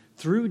mercy,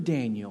 through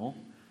Daniel,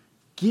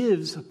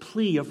 gives a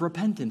plea of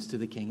repentance to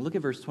the king. Look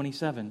at verse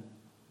 27.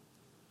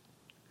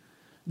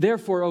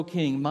 Therefore, O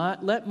king,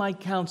 let my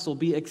counsel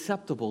be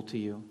acceptable to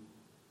you.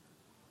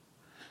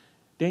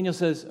 Daniel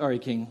says, all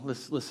right, king,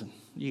 listen.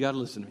 You got to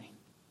listen to me.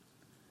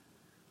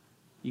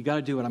 You got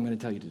to do what I'm going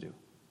to tell you to do.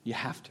 You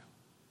have to.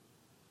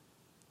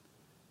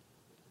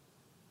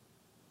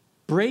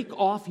 Break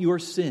off your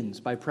sins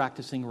by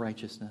practicing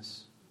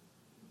righteousness,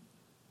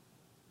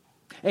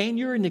 and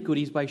your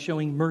iniquities by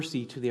showing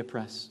mercy to the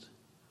oppressed,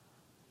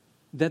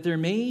 that there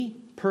may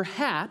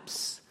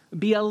perhaps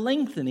be a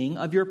lengthening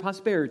of your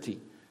prosperity.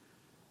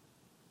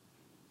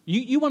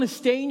 You want to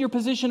stay in your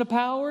position of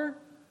power?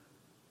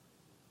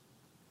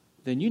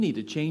 Then you need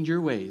to change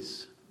your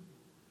ways.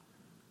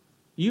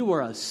 You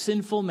are a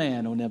sinful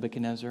man, O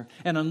Nebuchadnezzar,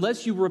 and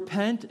unless you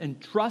repent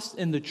and trust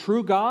in the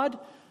true God,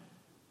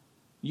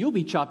 you'll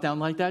be chopped down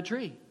like that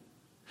tree.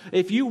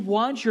 If you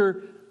want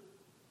your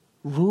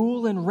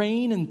rule and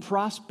reign and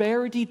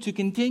prosperity to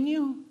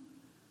continue,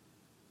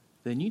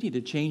 then you need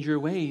to change your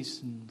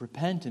ways and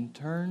repent and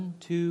turn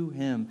to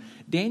him.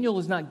 Daniel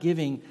is not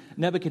giving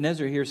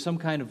Nebuchadnezzar here some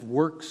kind of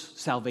works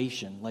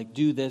salvation, like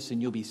do this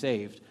and you'll be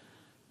saved.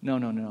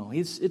 No.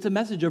 It's a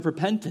message of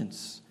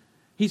repentance.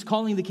 He's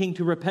calling the king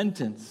to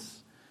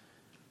repentance.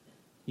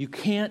 You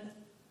can't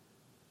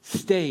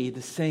stay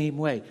the same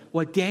way.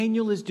 What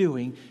Daniel is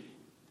doing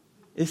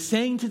is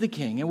saying to the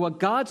king, and what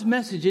God's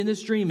message in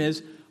this dream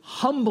is,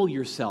 humble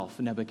yourself,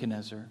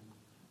 Nebuchadnezzar.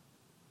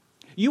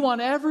 You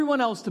want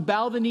everyone else to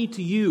bow the knee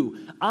to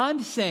you.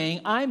 I'm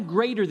saying I'm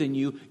greater than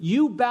you.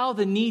 You bow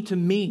the knee to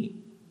me.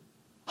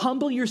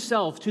 Humble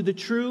yourself to the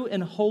true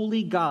and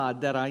holy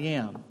God that I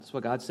am. That's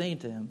what God's saying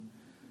to him.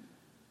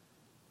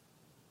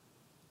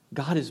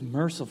 God is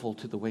merciful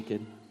to the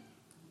wicked.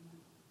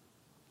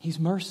 He's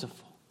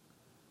merciful.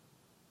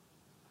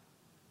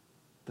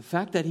 The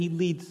fact that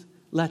he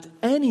lets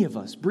any of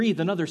us breathe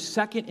another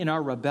second in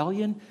our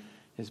rebellion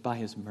is by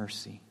his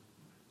mercy.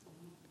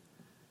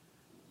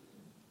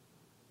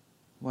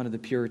 One of the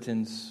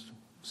Puritans,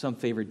 some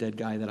favorite dead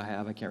guy that I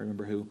have, I can't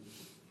remember who.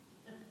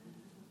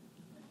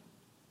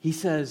 He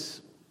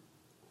says,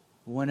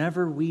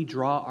 whenever we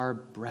draw our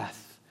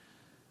breath,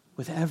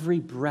 with every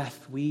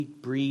breath we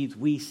breathe,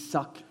 we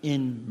suck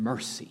in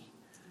mercy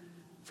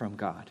from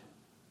God.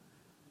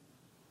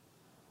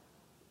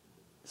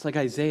 It's like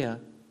Isaiah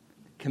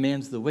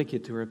commands the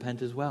wicked to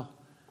repent as well.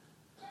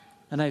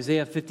 In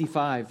Isaiah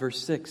 55,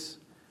 verse 6,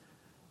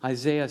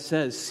 Isaiah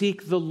says,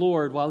 seek the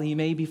Lord while he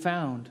may be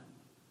found.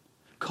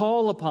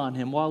 Call upon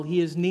him while he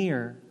is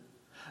near.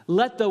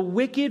 Let the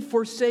wicked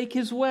forsake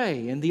his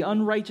way, and the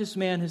unrighteous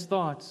man his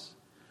thoughts.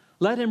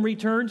 Let him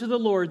return to the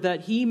Lord,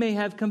 that he may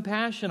have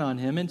compassion on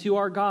him, and to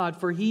our God,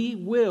 for he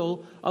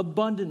will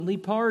abundantly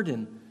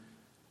pardon.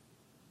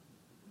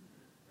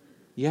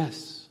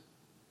 Yes,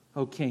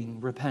 O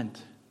king,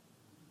 repent.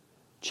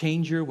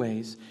 Change your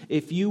ways.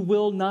 If you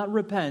will not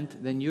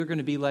repent, then you're going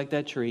to be like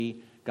that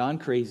tree, gone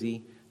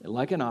crazy,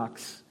 like an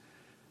ox,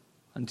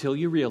 until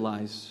you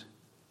realize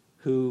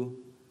who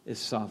is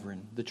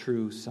sovereign, the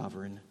true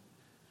sovereign.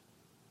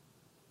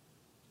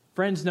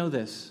 Friends, know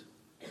this,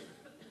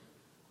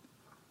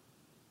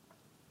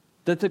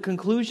 that the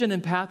conclusion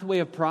and pathway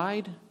of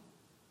pride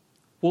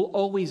will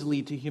always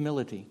lead to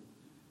humility.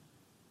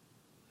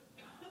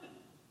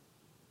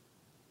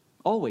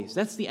 Always.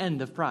 That's the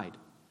end of pride.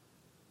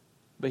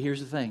 But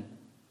here's the thing.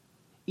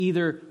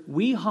 Either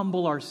we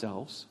humble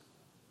ourselves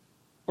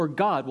or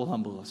God will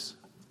humble us.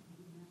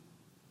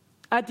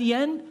 At the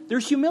end,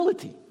 there's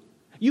humility.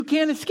 You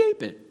can't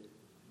escape it.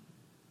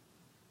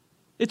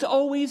 It's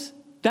always,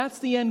 that's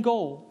the end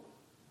goal.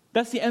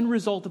 That's the end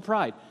result of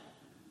pride.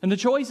 And the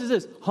choice is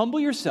this: humble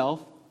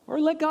yourself or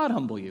let God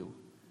humble you.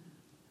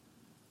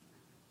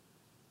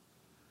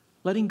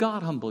 Letting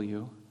God humble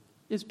you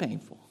is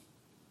painful.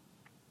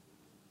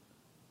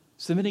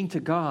 Submitting to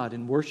God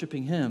and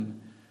worshiping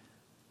him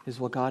is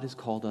what God has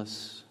called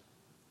us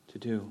to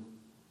do.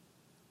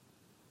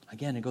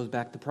 Again, it goes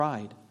back to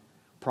pride.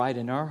 Pride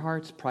in our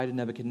hearts, pride in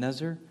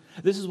Nebuchadnezzar.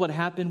 This is what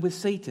happened with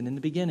Satan in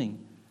the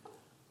beginning.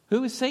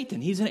 Who is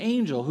Satan? He's an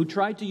angel who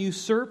tried to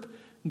usurp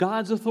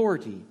God's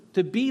authority,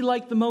 to be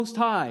like the Most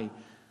High.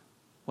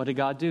 What did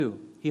God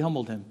do? He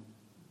humbled him.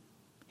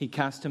 He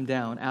cast him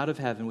down out of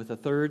heaven with a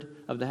third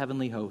of the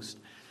heavenly host.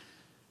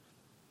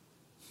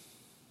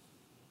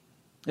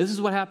 This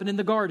is what happened in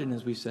the garden,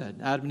 as we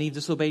said. Adam and Eve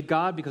disobeyed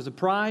God because of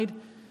pride.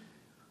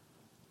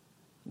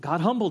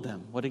 God humbled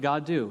them. What did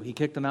God do? He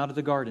kicked them out of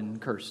the garden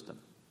and cursed them.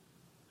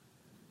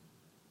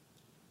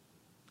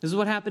 This is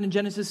what happened in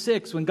Genesis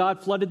 6 when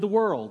God flooded the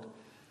world.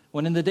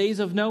 When in the days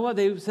of Noah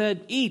they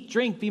said, "Eat,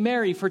 drink, be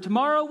merry, for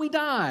tomorrow we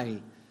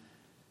die."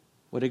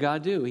 What did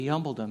God do? He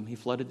humbled him. He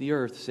flooded the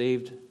earth,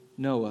 saved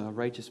Noah, a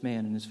righteous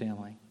man, and his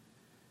family.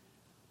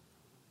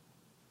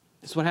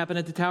 This is what happened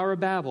at the Tower of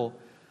Babel.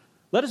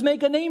 Let us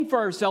make a name for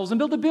ourselves and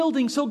build a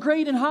building so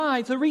great and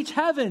high to reach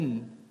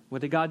heaven.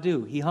 What did God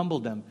do? He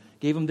humbled them,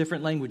 gave them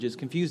different languages,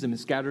 confused them, and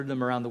scattered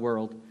them around the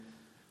world.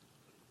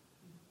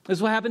 This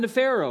is what happened to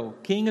Pharaoh,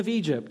 king of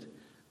Egypt.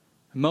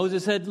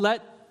 Moses said,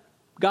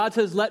 God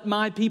says, "Let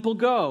my people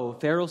go."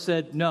 Pharaoh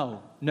said,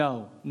 "No,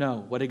 no,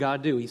 no." What did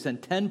God do? He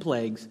sent 10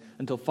 plagues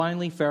until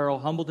finally Pharaoh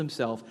humbled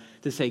himself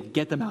to say,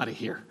 "Get them out of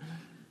here."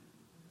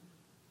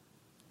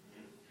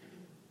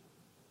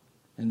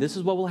 And this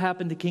is what will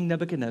happen to King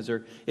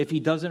Nebuchadnezzar if he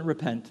doesn't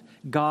repent.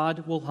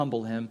 God will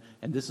humble him,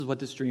 and this is what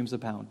this dream's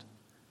about.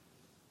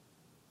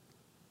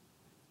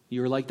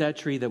 You are like that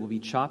tree that will be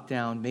chopped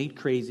down, made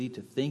crazy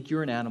to think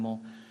you're an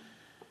animal.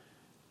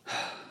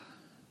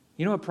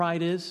 You know what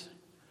pride is?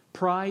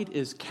 Pride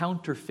is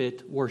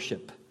counterfeit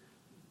worship.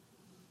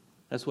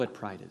 That's what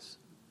pride is.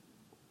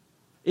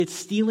 It's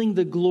stealing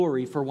the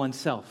glory for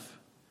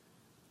oneself.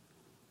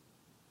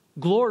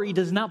 Glory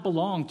does not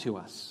belong to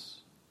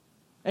us.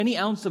 Any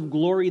ounce of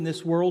glory in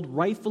this world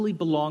rightfully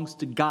belongs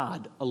to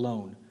God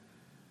alone.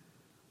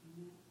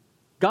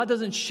 God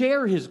doesn't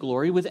share his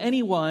glory with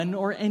anyone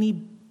or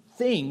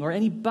anything or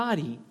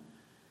anybody.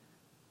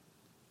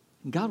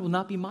 And God will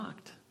not be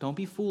mocked. Don't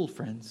be fooled,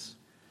 friends.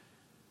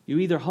 You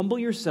either humble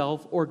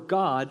yourself or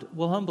God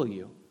will humble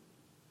you.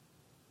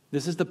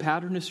 This is the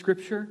pattern of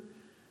Scripture.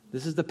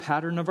 This is the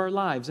pattern of our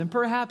lives. And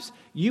perhaps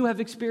you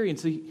have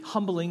experienced the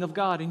humbling of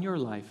God in your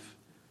life.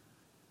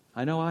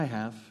 I know I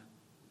have.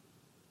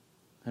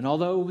 And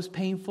although it was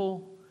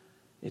painful,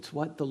 it's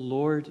what the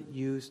Lord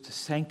used to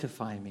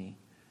sanctify me,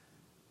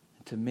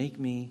 to make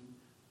me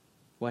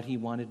what he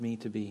wanted me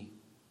to be.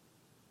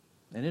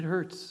 And it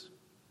hurts.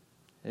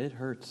 It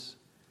hurts.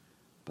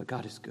 But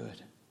God is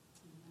good.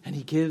 And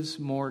he gives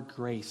more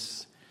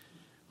grace.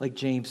 Like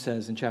James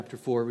says in chapter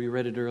 4, we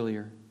read it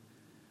earlier.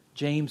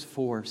 James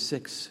 4,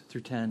 6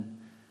 through 10.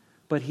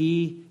 But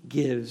he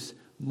gives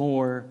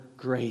more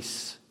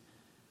grace.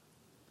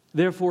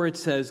 Therefore it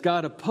says,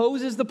 God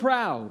opposes the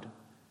proud,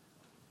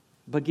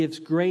 but gives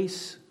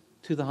grace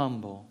to the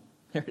humble.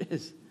 There it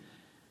is.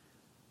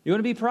 You want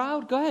to be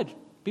proud? Go ahead.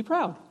 Be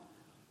proud.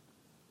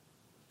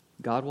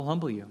 God will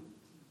humble you.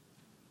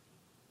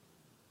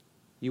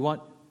 You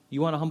want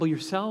to humble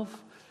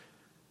yourself?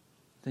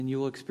 Then you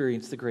will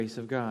experience the grace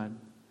of God.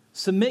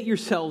 Submit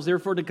yourselves,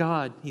 therefore, to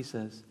God, he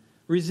says.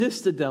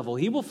 Resist the devil.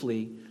 He will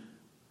flee.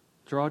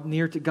 Draw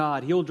near to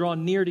God. He will draw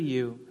near to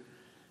you.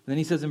 And then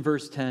he says in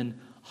verse 10,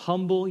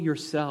 humble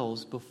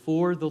yourselves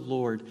before the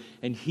Lord,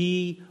 and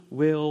he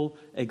will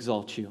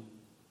exalt you.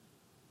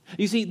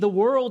 You see, the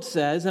world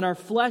says, and our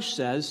flesh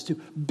says, to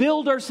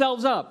build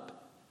ourselves up.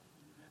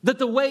 That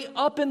the way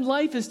up in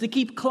life is to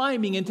keep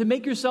climbing and to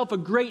make yourself a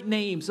great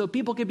name so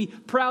people can be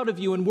proud of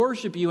you and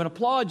worship you and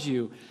applaud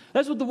you.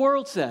 That's what the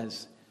world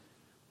says.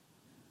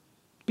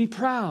 Be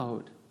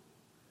proud.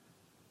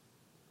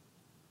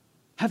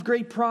 Have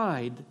great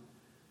pride.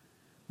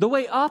 The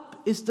way up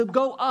is to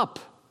go up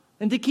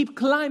and to keep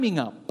climbing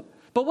up.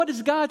 But what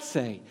does God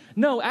say?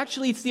 No,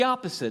 actually it's the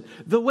opposite.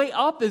 The way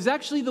up is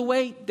actually the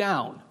way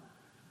down.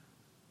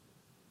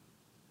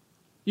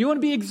 You want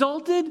to be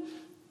exalted?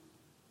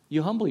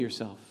 You humble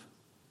yourself.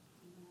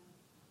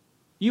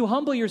 You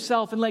humble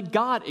yourself and let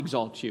God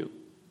exalt you.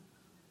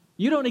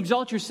 You don't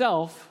exalt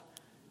yourself.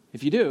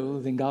 If you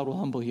do, then God will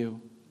humble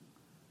you.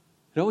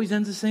 It always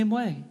ends the same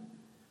way.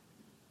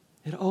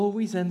 It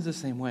always ends the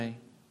same way.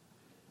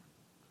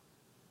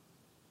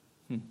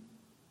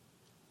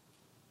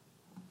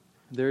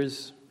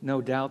 There's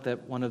no doubt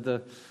that one of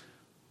the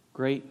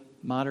great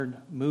modern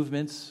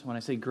movements, when I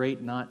say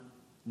great, not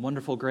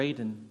wonderful great,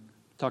 and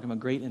talking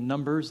about great in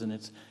numbers, and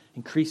it's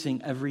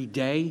increasing every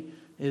day,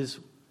 is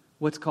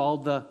what's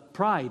called the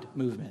Pride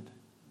movement.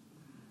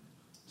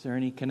 Is there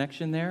any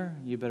connection there?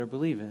 You better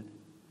believe it.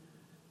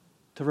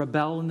 To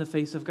rebel in the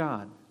face of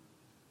God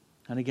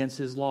and against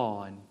his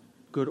law and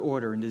good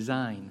order and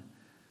design.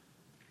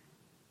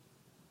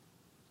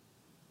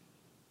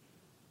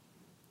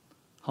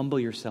 Humble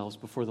yourselves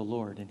before the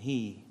Lord, and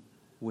he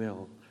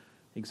will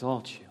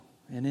exalt you.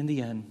 And in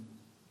the end,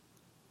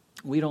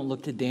 we don't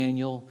look to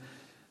Daniel.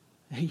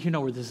 You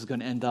know where this is going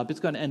to end up. It's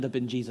going to end up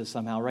in Jesus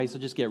somehow, right? So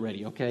just get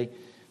ready, okay?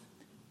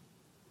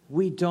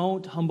 We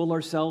don't humble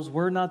ourselves.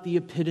 We're not the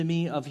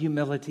epitome of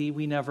humility.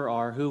 We never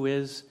are. Who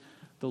is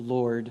the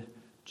Lord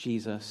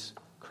Jesus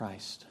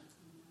Christ?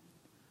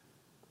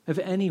 If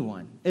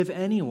anyone had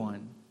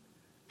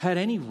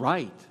any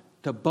right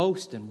to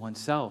boast in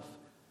oneself,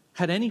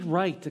 had any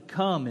right to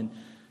come and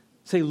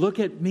say, look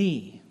at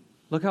me,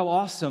 look how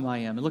awesome I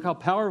am, and look how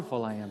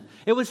powerful I am,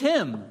 it was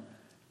him,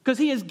 because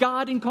he is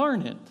God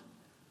incarnate.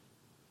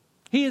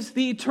 He is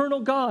the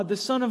eternal God, the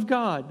Son of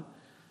God.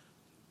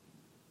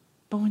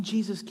 But when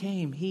Jesus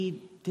came,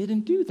 he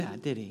didn't do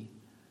that, did he?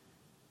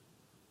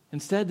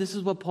 Instead, this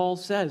is what Paul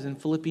says in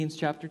Philippians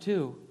chapter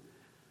 2.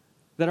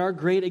 that our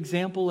great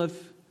example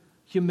of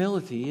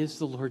humility is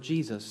the Lord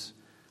Jesus.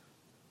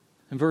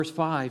 In verse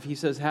 5, he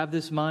says, "Have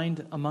this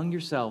mind among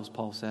yourselves,"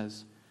 Paul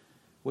says,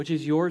 "which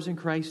is yours in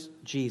Christ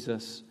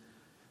Jesus,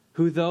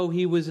 who though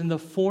he was in the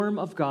form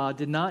of God,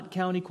 did not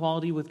count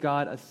equality with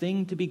God a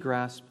thing to be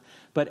grasped,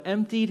 but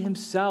emptied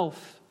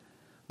himself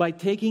by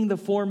taking the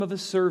form of a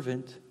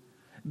servant,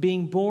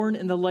 being born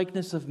in the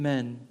likeness of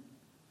men,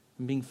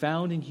 and being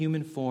found in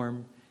human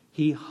form,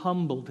 he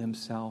humbled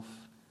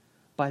himself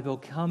by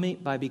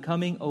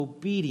becoming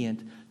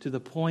obedient to the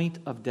point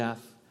of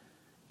death,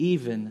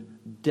 even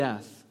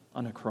death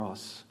on a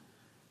cross.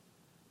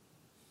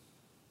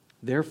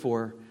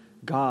 Therefore,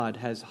 God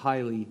has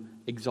highly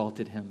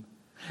exalted him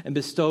and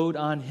bestowed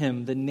on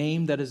him the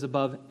name that is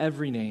above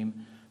every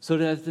name, so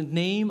that at the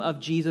name of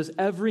Jesus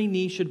every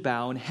knee should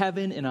bow in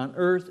heaven and on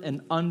earth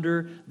and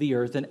under the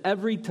earth, and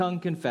every tongue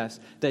confess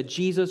that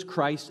Jesus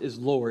Christ is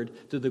Lord,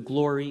 to the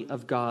glory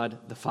of God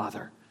the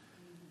Father."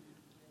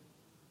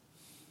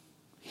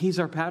 He's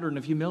our pattern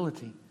of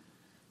humility.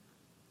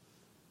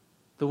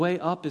 The way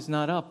up is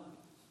not up.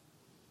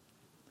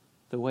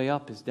 The way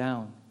up is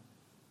down.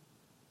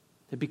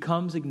 It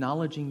becomes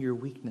acknowledging your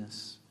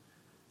weakness,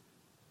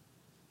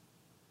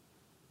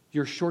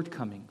 your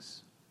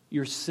shortcomings,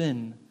 your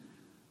sin,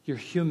 your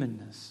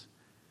humanness,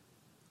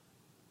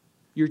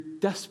 your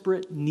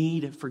desperate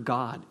need for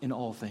God in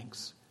all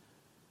things.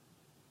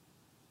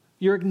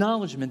 Your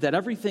acknowledgement that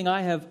everything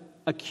I have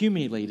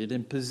accumulated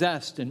and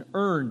possessed and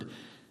earned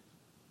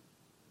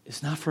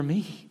is not for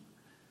me.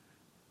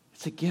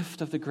 It's a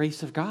gift of the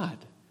grace of God.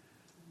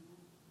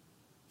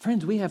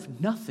 Friends, we have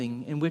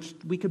nothing in which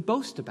we could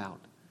boast about.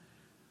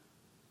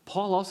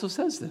 Paul also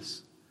says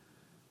this.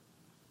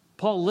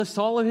 Paul lists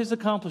all of his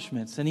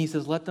accomplishments, and he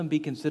says, let them be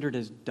considered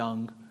as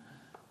dung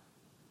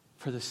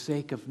for the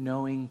sake of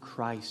knowing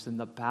Christ and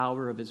the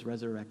power of his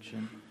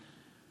resurrection.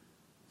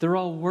 They're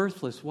all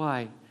worthless.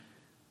 Why?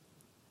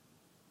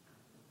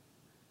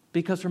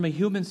 Because from a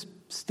human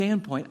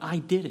standpoint, I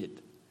did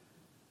it.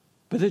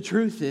 But the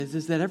truth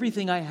is that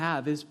everything I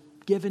have is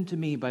given to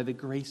me by the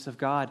grace of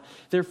God.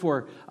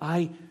 Therefore,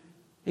 I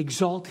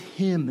exalt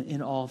him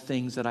in all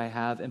things that I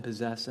have and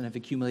possess and have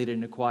accumulated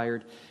and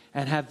acquired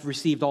and have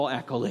received all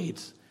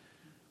accolades.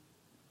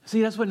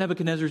 See, that's what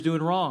Nebuchadnezzar's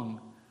doing wrong.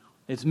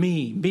 It's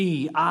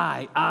me,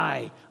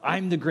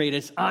 I'm the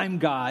greatest, I'm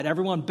God.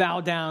 Everyone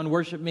bow down,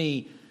 worship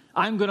me.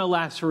 I'm going to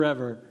last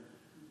forever.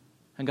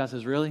 And God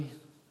says, really?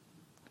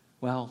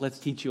 Well, let's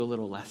teach you a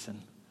little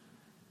lesson.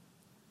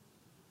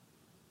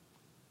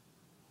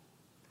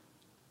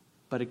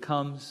 But it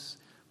comes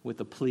with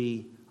a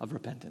plea of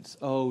repentance.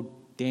 Oh,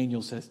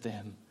 Daniel says to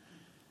him,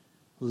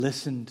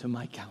 listen to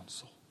my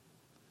counsel.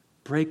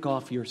 Break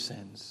off your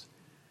sins.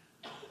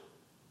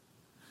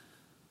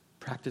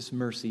 Practice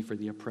mercy for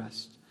the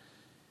oppressed.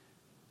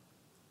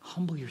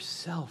 Humble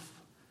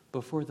yourself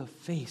before the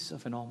face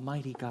of an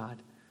almighty God.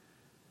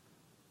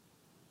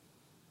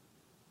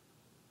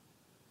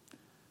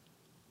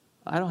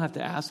 I don't have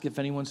to ask if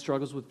anyone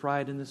struggles with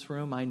pride in this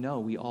room. I know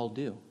we all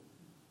do.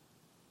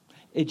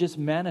 It just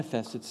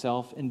manifests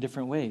itself in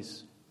different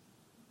ways.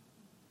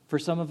 For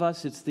some of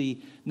us, it's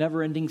the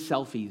never-ending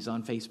selfies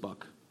on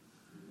Facebook,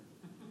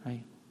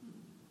 right?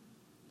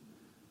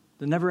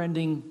 The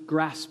never-ending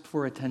grasp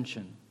for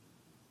attention.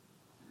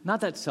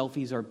 Not that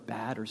selfies are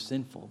bad or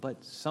sinful,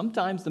 but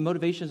sometimes the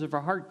motivations of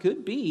our heart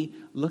could be,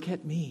 look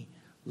at me,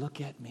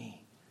 look at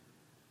me.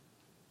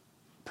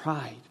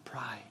 Pride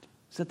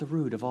is at the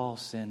root of all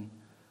sin.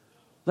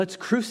 Let's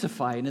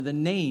crucify it in the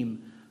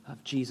name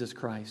of Jesus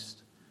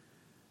Christ,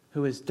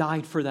 who has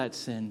died for that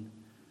sin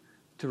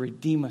to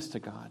redeem us to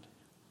God.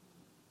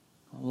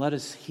 Let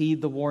us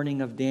heed the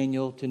warning of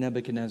Daniel to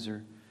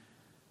Nebuchadnezzar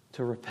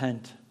to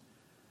repent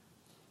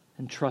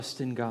and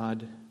trust in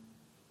God,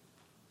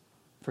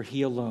 for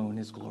he alone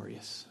is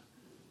glorious.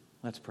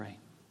 Let's pray.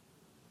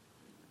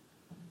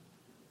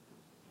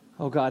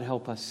 Oh God,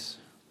 help us.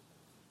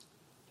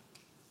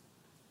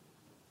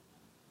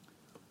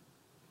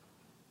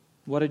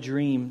 What a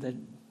dream that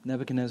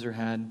Nebuchadnezzar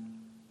had.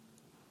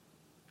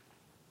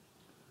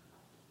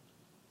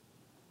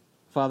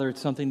 Father,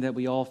 it's something that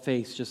we all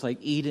face, just like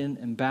Eden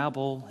and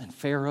Babel and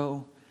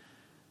Pharaoh.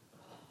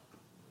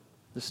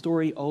 The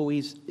story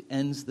always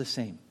ends the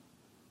same.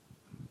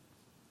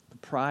 The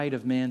pride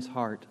of man's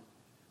heart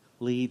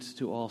leads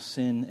to all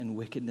sin and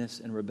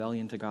wickedness and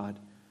rebellion to God.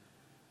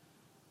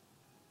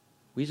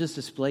 We just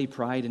display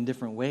pride in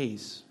different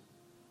ways,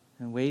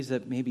 in ways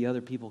that maybe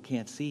other people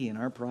can't see, and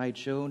our pride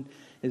shown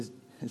is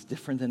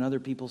different than other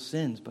people's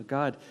sins. But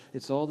God,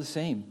 it's all the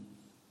same.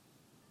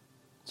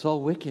 It's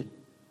all wicked.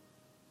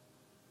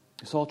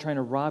 It's all trying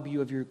to rob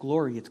you of your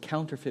glory. It's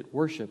counterfeit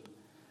worship.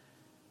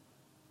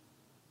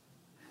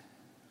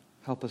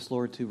 Help us,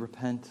 Lord, to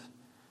repent,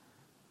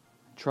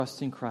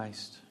 trust in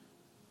Christ.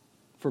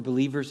 For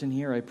believers in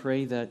here, I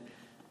pray that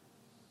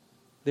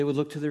they would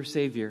look to their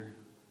Savior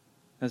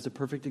as the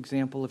perfect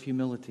example of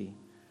humility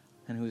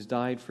and who has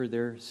died for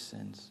their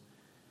sins.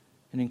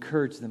 And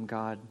encourage them,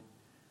 God,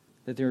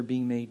 that they're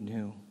being made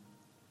new,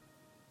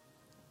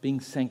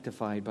 being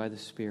sanctified by the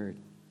Spirit.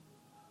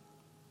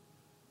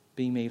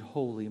 being made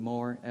holy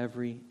more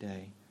every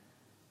day.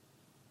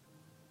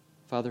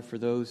 Father, for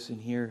those in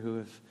here who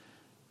have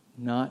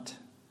not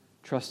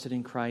trusted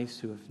in Christ,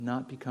 who have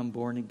not become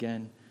born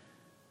again,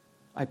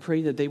 I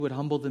pray that they would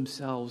humble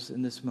themselves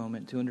in this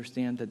moment to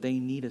understand that they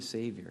need a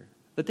Savior,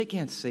 that they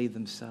can't save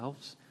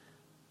themselves,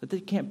 that they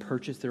can't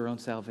purchase their own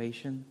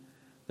salvation.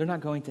 They're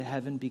not going to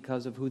heaven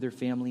because of who their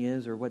family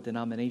is or what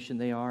denomination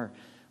they are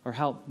or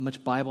how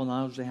much Bible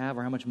knowledge they have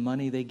or how much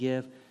money they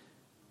give.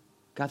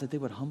 God, that they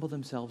would humble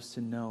themselves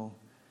to know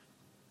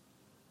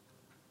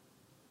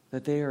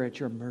that they are at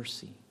your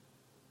mercy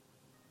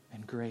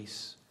and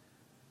grace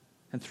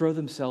and throw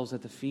themselves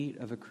at the feet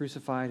of a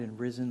crucified and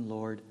risen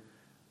Lord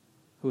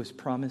who has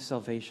promised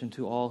salvation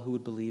to all who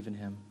would believe in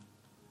him.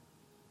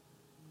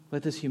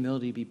 Let this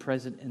humility be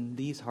present in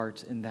these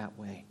hearts in that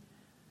way.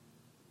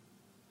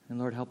 And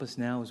Lord, help us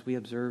now as we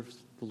observe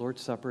the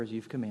Lord's Supper as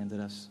you've commanded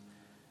us,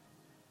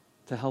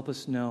 to help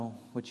us know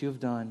what you have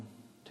done,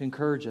 to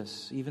encourage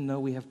us, even though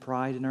we have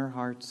pride in our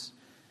hearts,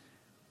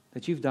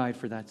 that you've died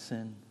for that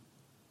sin.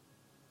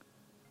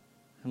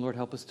 And Lord,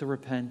 help us to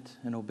repent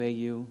and obey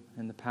you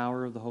in the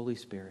power of the Holy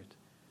Spirit.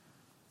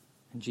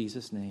 In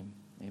Jesus' name,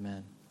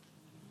 amen.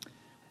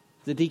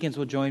 The deacons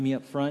will join me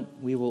up front.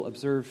 We will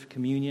observe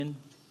communion.